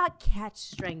 You cannot catch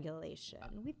strangulation.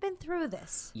 We've been through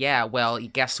this. Yeah, well,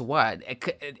 guess what?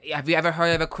 Have you ever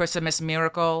heard of a Christmas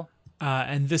miracle?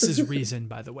 And this is reason,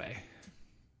 by the way.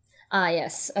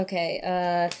 Yes.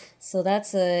 Okay. So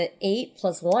that's a 8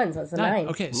 plus 1, so that's a 9.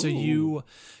 Okay, so you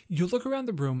look around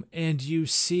the room and you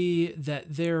see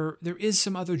that there is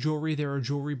some other jewelry. There are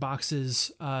jewelry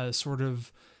boxes sort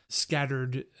of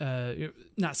scattered,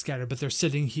 not scattered, but they're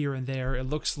sitting here and there. It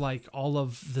looks like all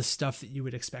of the stuff that you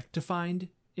would expect to find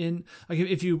in, like,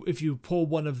 if you pull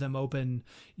one of them open,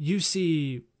 you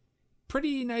see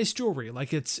pretty nice jewelry.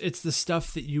 Like it's the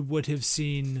stuff that you would have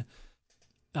seen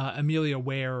Amelia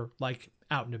wear, like,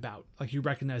 out and about. Like, you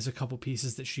recognize a couple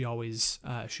pieces that she always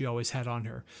had on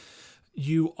her.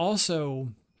 You also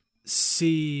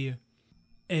see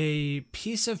a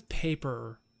piece of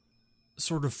paper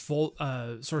sort of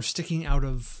sticking out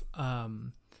of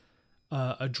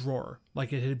a drawer,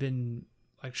 like it had been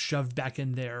like shoved back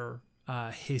in there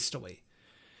hastily.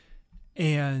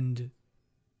 And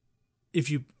if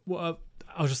you,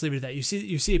 I'll just leave it at that. You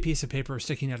see a piece of paper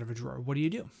sticking out of a drawer. What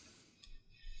do?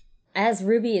 As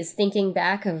Ruby is thinking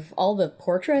back of all the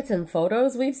portraits and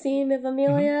photos we've seen of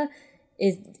Amelia,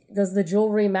 does the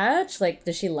jewelry match? Like,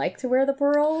 does she like to wear the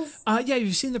pearls? Yeah,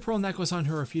 you've seen the pearl necklace on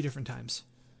her a few different times.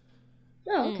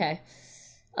 Oh, okay.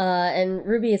 And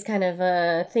Ruby is kind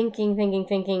of thinking,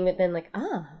 but then like,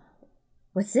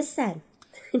 what's this then?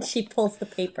 And she pulls the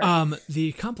paper.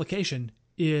 The complication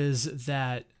is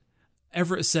that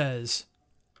Everett says,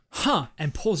 "Huh,"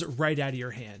 and pulls it right out of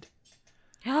your hand.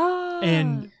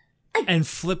 and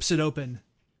flips it open.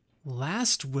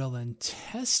 Last will and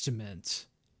testament.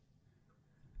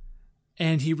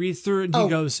 And he reads through it and he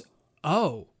goes,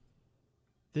 "Oh,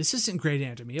 this isn't Great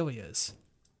Aunt Amelia's.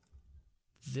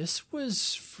 This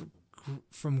was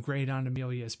from Great Aunt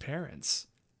Amelia's parents.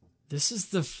 This is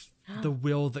the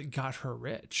will that got her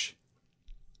rich."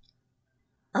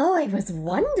 Oh, I was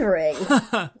wondering.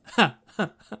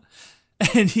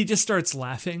 And he just starts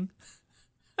laughing.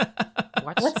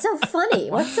 What's so funny?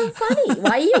 What's so funny?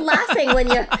 Why are you laughing when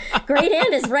your great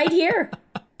aunt is right here?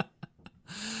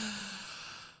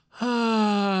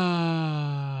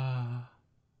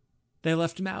 They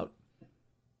left him out.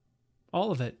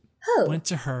 All of it. Who? Went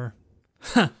to her.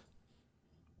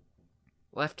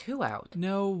 Left who out?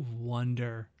 No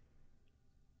wonder.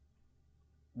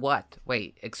 What?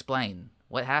 Wait, explain.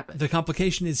 What happened? The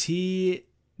complication is he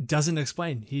doesn't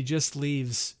explain. He just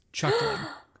leaves chuckling.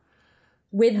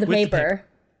 With the paper.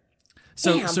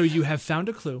 So you have found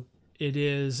a clue. It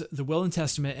is the will and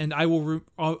testament, and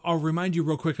I'll remind you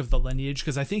real quick of the lineage,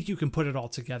 because I think you can put it all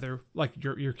together, like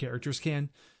your characters can.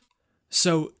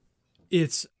 So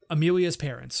it's Amelia's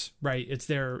parents, right? It's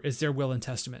their will and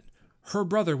testament. Her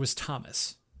brother was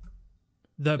Thomas,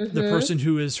 the person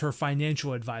who is her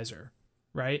financial advisor,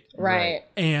 right? Right.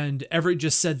 And Everett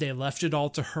just said they left it all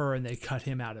to her and they cut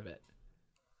him out of it.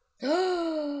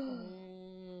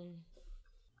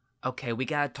 Okay, we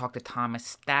gotta talk to Thomas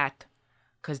Stat,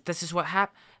 because this is what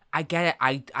happened. I get it.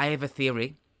 I have a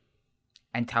theory.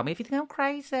 And tell me if you think I'm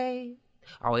crazy.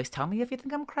 Always tell me if you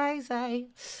think I'm crazy.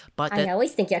 But I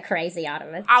always think you're crazy,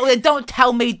 Artemis. Oh, then don't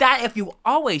tell me that if you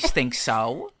always think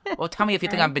so. Well, tell me if you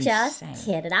think I've been just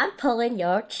insane. kidding. I'm pulling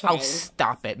your chain. Oh,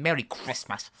 stop it. Merry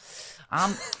Christmas.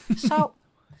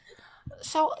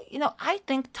 So I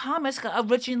think Thomas got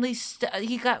originally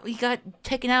he got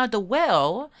taken out of the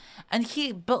will, and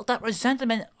he built that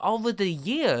resentment over the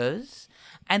years,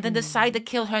 and then decided to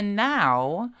kill her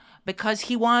now because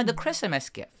he wanted the Christmas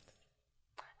gift,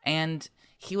 and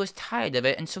he was tired of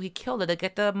it, and so he killed her to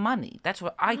get the money. That's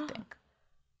what I think.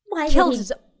 Why killed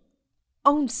his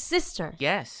own sister?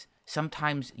 Yes.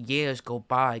 Sometimes years go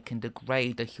by can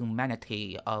degrade the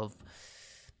humanity of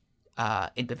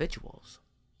individuals.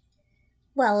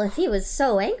 Well, if he was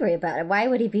so angry about it, why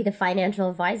would he be the financial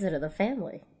advisor to the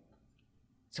family?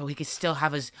 So he could still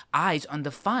have his eyes on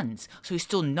the funds, so he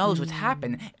still knows what's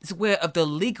happened. It's aware of the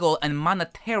legal and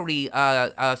monetary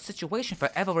situation for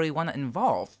everyone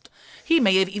involved. He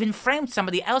may have even framed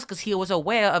somebody else because he was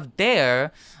aware of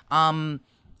their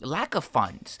lack of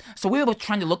funds. So we were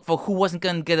trying to look for who wasn't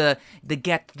going to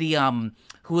get the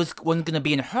who wasn't going to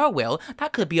be in her will.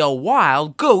 That could be a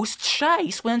wild goose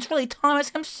chase when it's really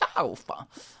Thomas himself.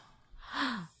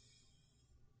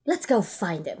 Let's go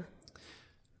find him.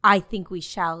 I think we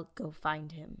shall go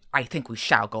find him. I think we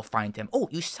shall go find him. Oh,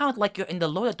 you sound like you're in the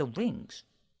Lord of the Rings.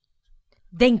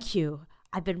 Thank you.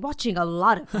 I've been watching a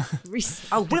lot of that recently.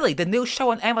 Oh, really? The new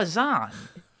show on Amazon?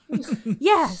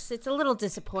 Yes, it's a little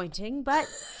disappointing, but...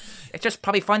 It's just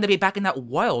probably fun to be back in that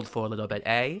world for a little bit,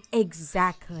 eh?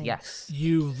 Exactly. Yes.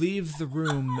 You leave the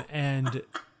room and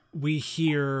we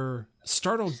hear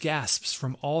startled gasps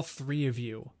from all three of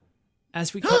you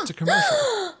as we cut to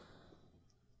commercial.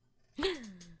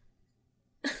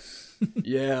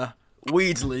 Yeah,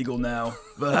 weed's legal now,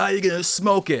 but how you gonna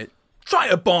smoke it? Try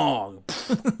a bong.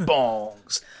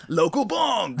 Bongs. Local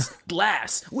bongs.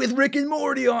 Glass with Rick and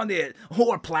Morty on it.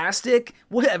 Or plastic.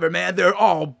 Whatever, man, they're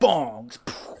all bongs.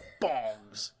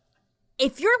 Bongs.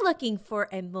 If you're looking for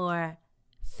a more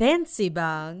fancy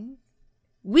bong,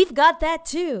 we've got that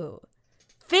too.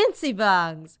 Fancy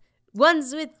bongs.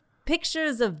 Ones with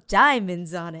pictures of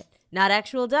diamonds on it. Not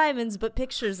actual diamonds, but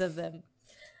pictures of them.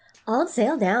 On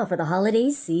sale now for the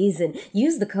holiday season.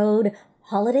 Use the code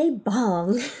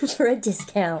HOLIDAYBONG for a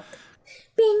discount.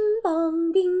 Bing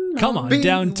bong, bing bong. Come on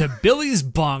down to Billy's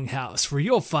Bong House, where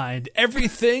you'll find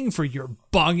everything for your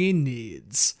bonging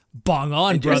needs. Bong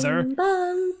on, brother. Bing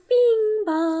bong, bing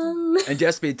bong. And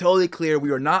just to be totally clear, we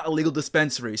are not a legal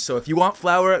dispensary, so if you want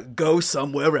flour, go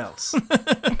somewhere else.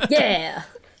 Yeah.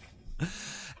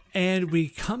 And we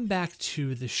come back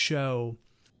to the show,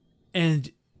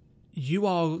 and you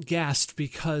all gasped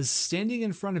because standing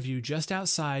in front of you, just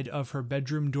outside of her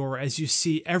bedroom door, as you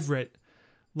see Everett,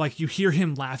 like you hear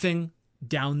him laughing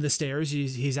down the stairs,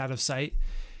 he's out of sight,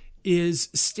 is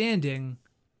standing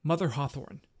Mother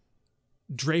Hawthorne,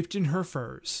 draped in her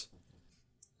furs.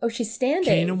 Oh, she's standing.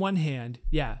 Cane in one hand.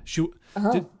 Yeah.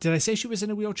 Did I say she was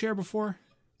in a wheelchair before?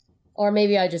 Or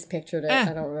maybe I just pictured it. I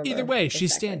don't remember. Either way,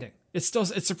 she's exactly. standing.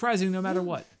 It's surprising no matter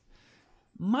what.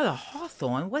 Mother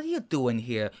Hawthorne, what are you doing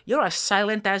here? You're as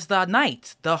silent as the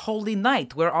night, the holy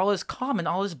night, where all is calm and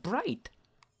all is bright.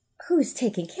 Who's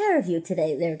taking care of you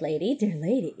today, dear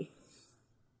lady?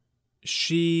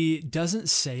 She doesn't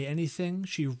say anything.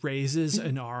 She raises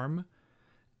an arm,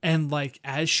 and like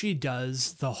as she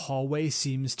does, the hallway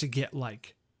seems to get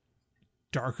like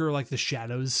darker, like the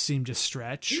shadows seem to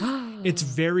stretch. It's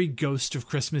very Ghost of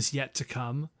Christmas Yet to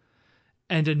Come.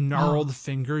 And a gnarled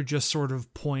finger just sort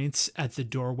of points at the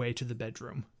doorway to the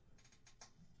bedroom.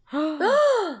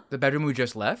 The bedroom we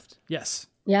just left? Yes.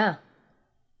 Yeah.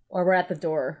 Or we're at the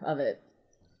door of it.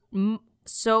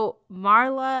 So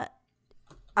Marla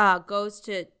goes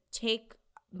to take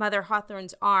Mother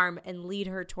Hawthorne's arm and lead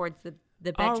her towards the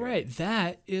bedroom. All right,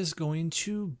 that is going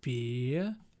to be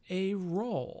a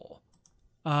roll.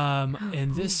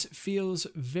 And this feels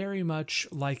very much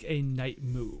like a night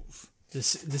move.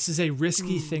 This is a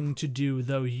risky thing to do,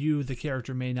 though you, the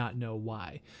character, may not know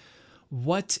why.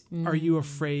 What are you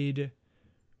afraid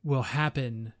will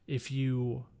happen if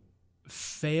you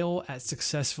fail at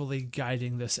successfully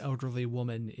guiding this elderly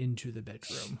woman into the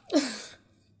bedroom?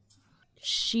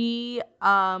 She,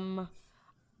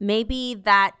 maybe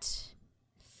that...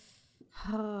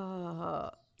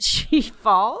 she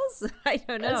falls? I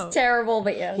don't know. That's terrible,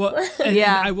 but yes. Well, and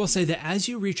I will say that as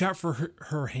you reach out for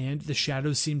her hand, the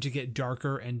shadows seem to get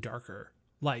darker and darker.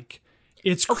 Like,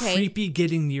 it's creepy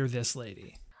getting near this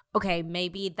lady. Okay,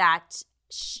 maybe that...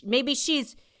 maybe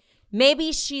she's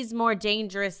more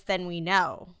dangerous than we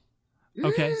know.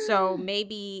 Okay. So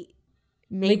maybe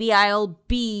I'll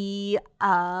be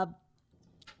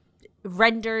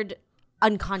rendered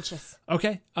unconscious.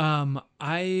 Okay.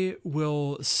 I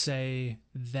will say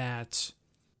that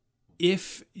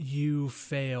if you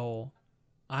fail,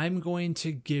 I'm going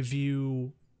to give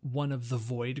you one of the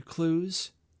void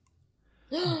clues,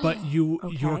 but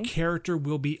your character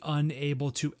will be unable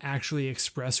to actually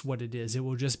express what it is. It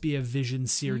will just be a vision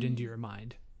seared into your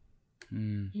mind.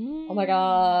 Oh my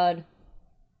god.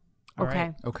 All Okay.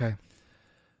 right. Okay.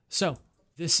 So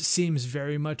this seems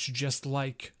very much just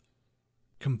like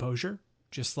composure.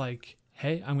 Just like,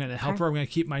 hey, I'm going to help her. I'm going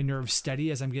to keep my nerves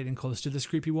steady as I'm getting close to this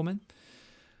creepy woman.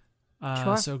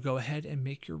 Sure. So go ahead and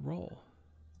make your roll.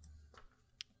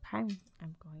 I'm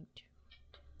going to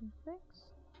do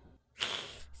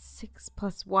 6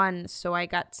 + 1, so I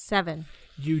got 7.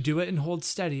 You do it and hold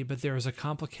steady, but there is a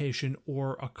complication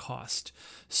or a cost.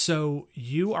 So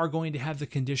you are going to have the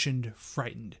condition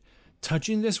frightened.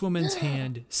 Touching this woman's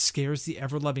hand scares the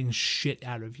ever-loving shit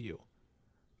out of you.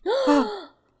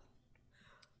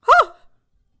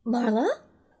 Marla?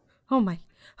 Oh my.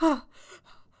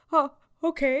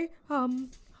 Okay.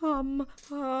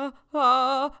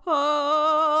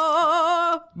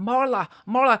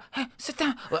 Marla, hey, sit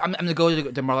down. I'm gonna go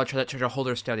to Marla, try to hold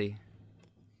her steady.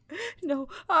 No.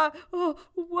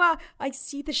 Wow. I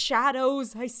see the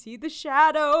shadows.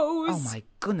 Oh my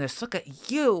goodness, look at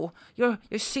you. You're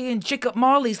seeing Jacob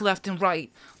Marley's left and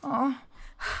right. Oh.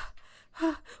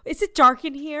 Is it dark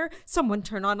in here? Someone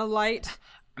turn on a light.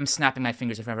 I'm snapping my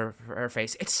fingers in front of her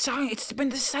face. It's fine. It's been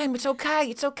the same. It's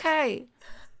okay.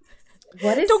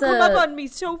 Don't come up on me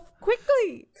so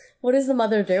quickly. What is the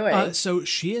mother doing? So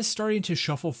she is starting to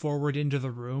shuffle forward into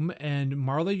the room, and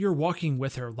Marla, you're walking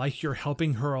with her like you're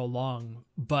helping her along,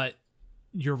 but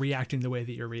you're reacting the way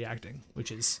that you're reacting,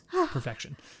 which is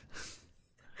perfection.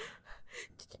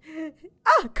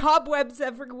 Cobwebs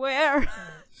everywhere.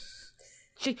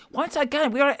 Gee, once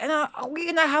again, are we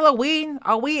in a Halloween?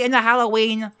 Are we in a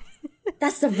Halloween?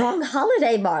 That's the wrong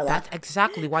holiday, Marla. That's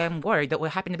exactly why I'm worried that we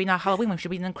happen to be in a Halloween when we should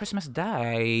be in Christmas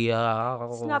Day.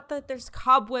 It's not that there's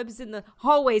cobwebs in the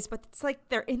hallways, but it's like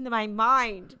they're in my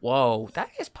mind. Whoa,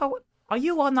 that is poet. Are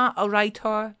you all not a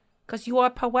writer? Because you are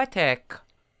poetic.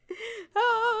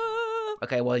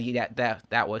 Okay, well,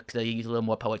 that would use a little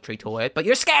more poetry to it. But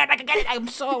you're scared. I can get it. I'm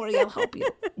sorry. I'll help you.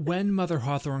 When Mother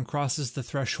Hawthorne crosses the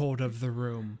threshold of the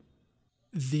room,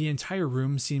 the entire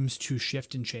room seems to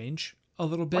shift and change a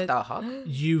little bit. What the fuck?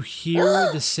 You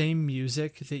hear the same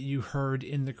music that you heard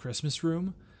in the Christmas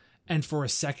room, and for a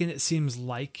second it seems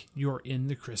like you're in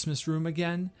the Christmas room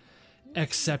again,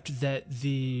 except that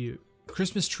the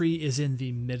Christmas tree is in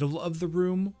the middle of the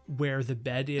room where the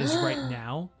bed is right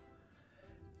now,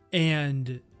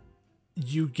 and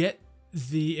you get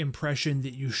the impression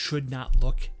that you should not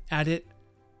look at it.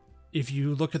 If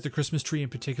you look at the Christmas tree in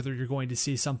particular, you're going to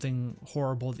see something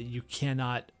horrible that you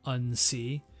cannot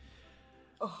unsee.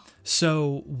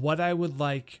 So what I would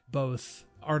like both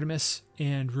Artemis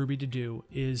and Ruby to do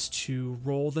is to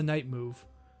roll the night move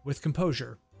with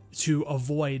composure to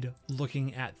avoid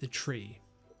looking at the tree.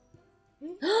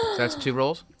 So that's 2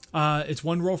 rolls? It's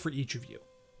 1 roll for each of you.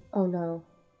 Oh no.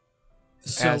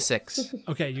 So 6.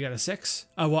 Okay, you got a 6.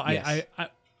 Well, yes.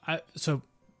 I so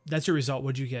that's your result.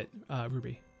 What'd you get,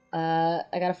 Ruby? I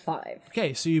got a 5.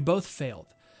 Okay, so you both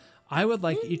failed. I would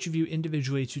like each of you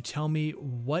individually to tell me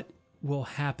what will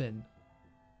happen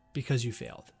because you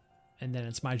failed, and then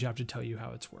it's my job to tell you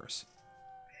how it's worse.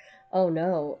 Oh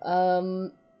no.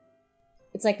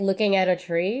 It's like looking at a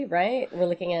tree, right? We're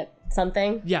looking at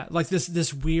something. Yeah, like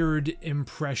this weird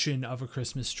impression of a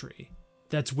Christmas tree.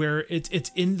 That's where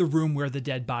it's in the room where the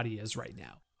dead body is right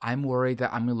now. I'm worried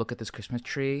that I'm going to look at this Christmas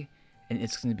tree and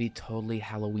it's going to be totally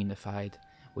Halloweenified,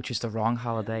 which is the wrong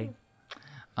holiday.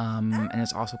 And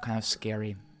it's also kind of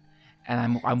scary.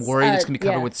 And I'm worried it's going to be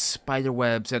covered with spider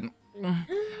webs and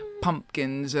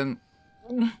pumpkins and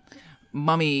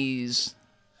mummies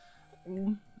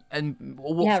and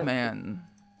Wolfman.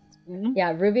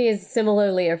 Yeah, Ruby is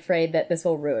similarly afraid that this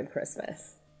will ruin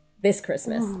Christmas. This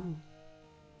Christmas. Ooh.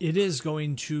 It is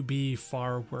going to be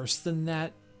far worse than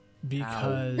that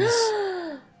because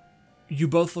you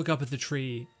both look up at the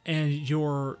tree and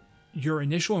your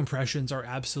initial impressions are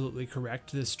absolutely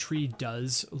correct. This tree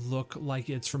does look like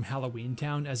it's from Halloween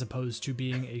Town as opposed to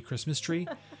being a Christmas tree,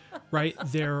 right?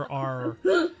 There are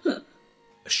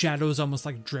shadows almost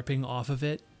like dripping off of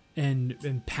it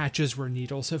and patches where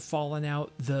needles have fallen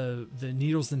out. The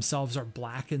needles themselves are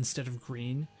black instead of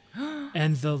green.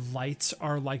 And the lights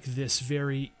are like this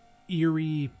very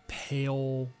eerie,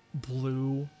 pale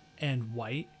blue and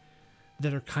white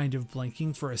that are kind of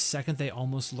blinking. For a second, they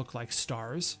almost look like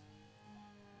stars.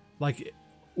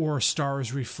 Or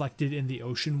stars reflected in the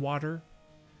ocean water.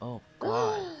 Oh,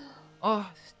 God.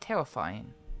 Oh, it's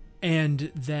terrifying.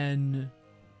 And then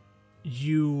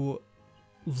you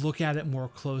look at it more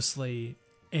closely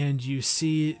and you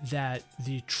see that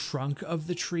the trunk of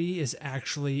the tree is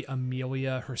actually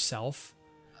Amelia herself.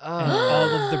 And all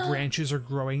of the branches are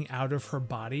growing out of her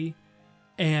body.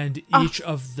 And each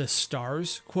of the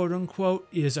stars, quote unquote,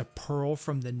 is a pearl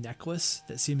from the necklace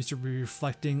that seems to be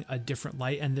reflecting a different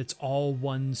light. And it's all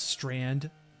one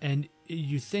strand. And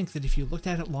you think that if you looked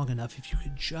at it long enough, if you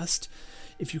could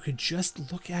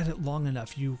just look at it long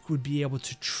enough, you would be able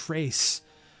to trace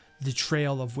the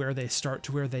trail of where they start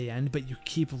to where they end, but you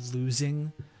keep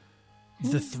losing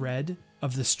the thread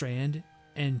of the strand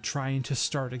and trying to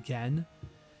start again.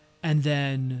 And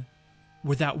then,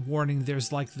 without warning,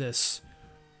 there's like this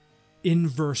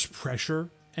inverse pressure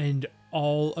and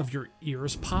all of your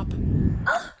ears pop.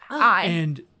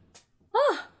 And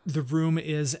the room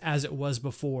is as it was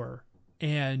before.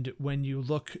 And when you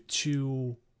look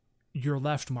to your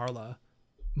left, Marla,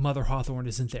 Mother Hawthorne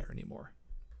isn't there anymore.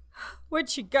 Where'd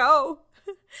she go?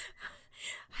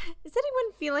 Is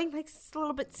anyone feeling like it's a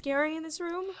little bit scary in this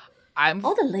room?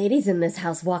 All the ladies in this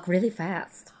house walk really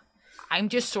fast. I'm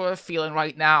just sort of feeling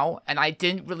right now, and I've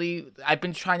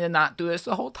been trying to not do this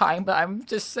the whole time, but I'm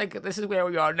just like, this is where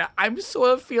we are now. I'm sort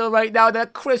of feeling right now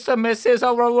that Christmas is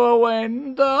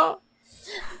ruined.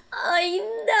 I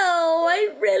know. I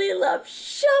really love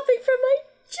shopping for my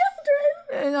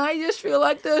children. And I just feel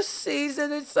like this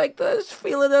season, it's like this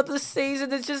feeling of the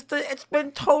season, it's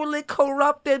been totally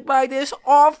corrupted by this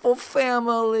awful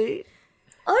family.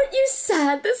 Aren't you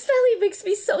sad? This family makes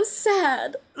me so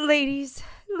sad. Ladies,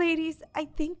 I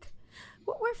think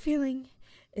what we're feeling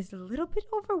is a little bit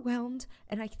overwhelmed,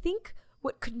 and I think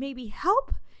what could maybe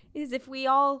help is if we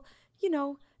all,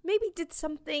 maybe did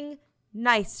something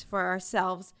nice for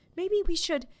ourselves. Why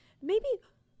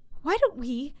don't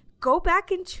we go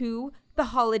back into the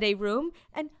holiday room,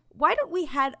 and why don't we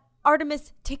have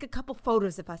Artemis take a couple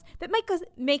photos of us that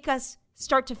make us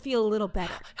start to feel a little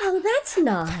better? Oh, that's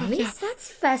nice.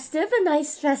 That's festive. A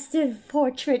nice festive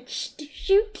portrait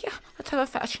shoot. Yeah, let's have a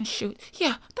fashion shoot.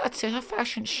 Yeah, that's it, a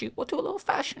fashion shoot. We'll do a little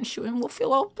fashion shoot and we'll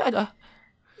feel all better.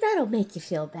 That'll make you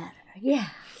feel better, yeah.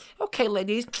 Okay,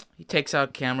 ladies. He takes out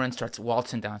a camera and starts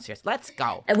waltzing downstairs. Let's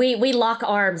go. And we lock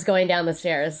arms going down the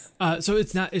stairs. So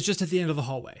it's just at the end of the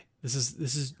hallway. This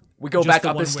is We go back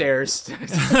up the stairs.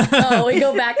 Oh, we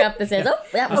go back up the stairs. Oh,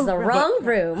 that was the wrong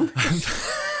room.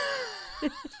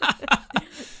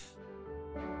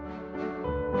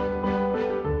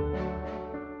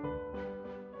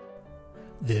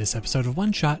 This episode of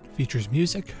One Shot features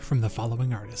music from the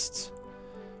following artists.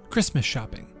 Christmas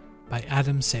Shopping by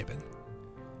Adam Sabin.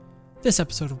 This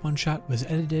episode of One Shot was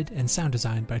edited and sound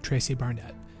designed by Tracy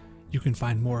Barnett. You can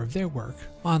find more of their work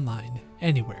online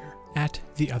anywhere at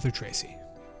The Other Tracy.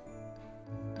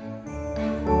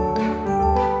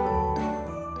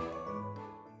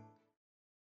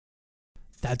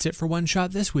 That's it for One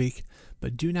Shot this week,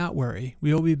 but do not worry,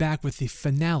 we will be back with the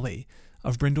finale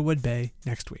of Brindlewood Bay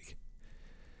next week.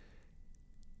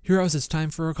 Heroes, it's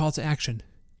time for a call to action.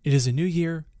 It is a new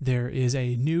year, there is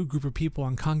a new group of people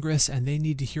in Congress, and they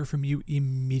need to hear from you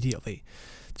immediately.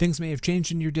 Things may have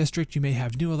changed in your district, you may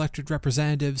have new elected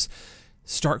representatives.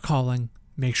 Start calling,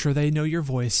 make sure they know your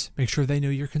voice, make sure they know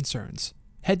your concerns.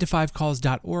 Head to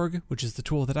 5calls.org, which is the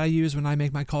tool that I use when I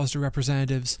make my calls to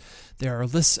representatives. There are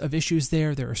lists of issues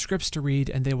there are scripts to read,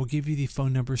 and they will give you the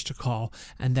phone numbers to call,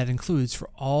 and that includes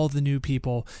for all the new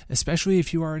people, especially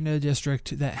if you are in a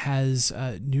district that has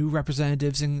new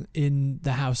representatives in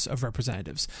the House of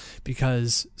Representatives,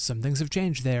 because some things have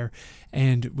changed there,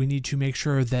 and we need to make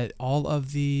sure that all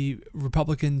of the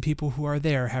Republican people who are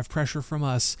there have pressure from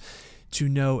us to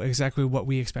know exactly what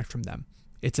we expect from them.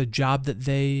 It's a job that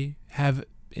they have,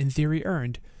 in theory,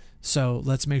 earned. So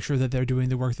let's make sure that they're doing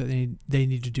the work that they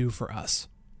need to do for us.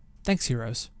 Thanks,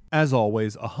 heroes. As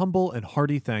always, a humble and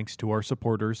hearty thanks to our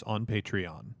supporters on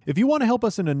Patreon. If you want to help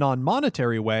us in a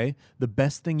non-monetary way, the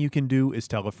best thing you can do is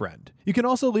tell a friend. You can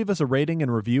also leave us a rating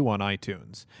and review on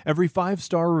iTunes. Every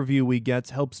 5-star review we get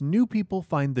helps new people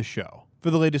find the show. For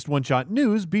the latest One Shot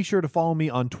news, be sure to follow me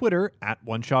on Twitter at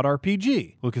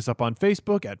OneShotRPG. Look us up on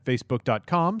Facebook at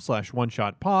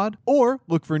facebook.com/OneShotPod, or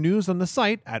look for news on the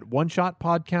site at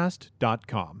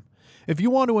OneShotPodcast.com. If you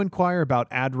want to inquire about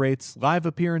ad rates, live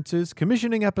appearances,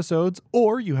 commissioning episodes,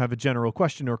 or you have a general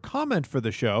question or comment for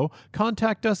the show,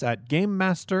 contact us at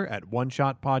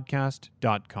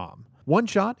GameMaster@OneShotPodcast.com. One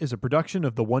Shot is a production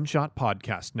of the One Shot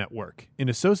Podcast Network, in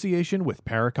association with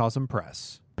Paracosm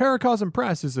Press. Paracosm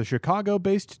Press is a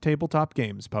Chicago-based tabletop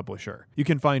games publisher. You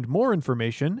can find more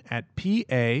information at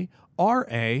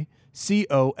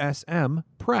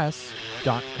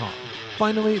paracosmpress.com.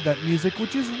 Finally, that music,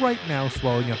 which is right now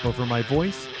swelling up over my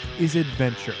voice, is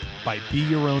Adventure by Be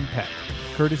Your Own Pet,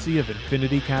 courtesy of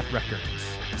Infinity Cat Records.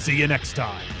 See you next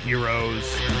time, heroes.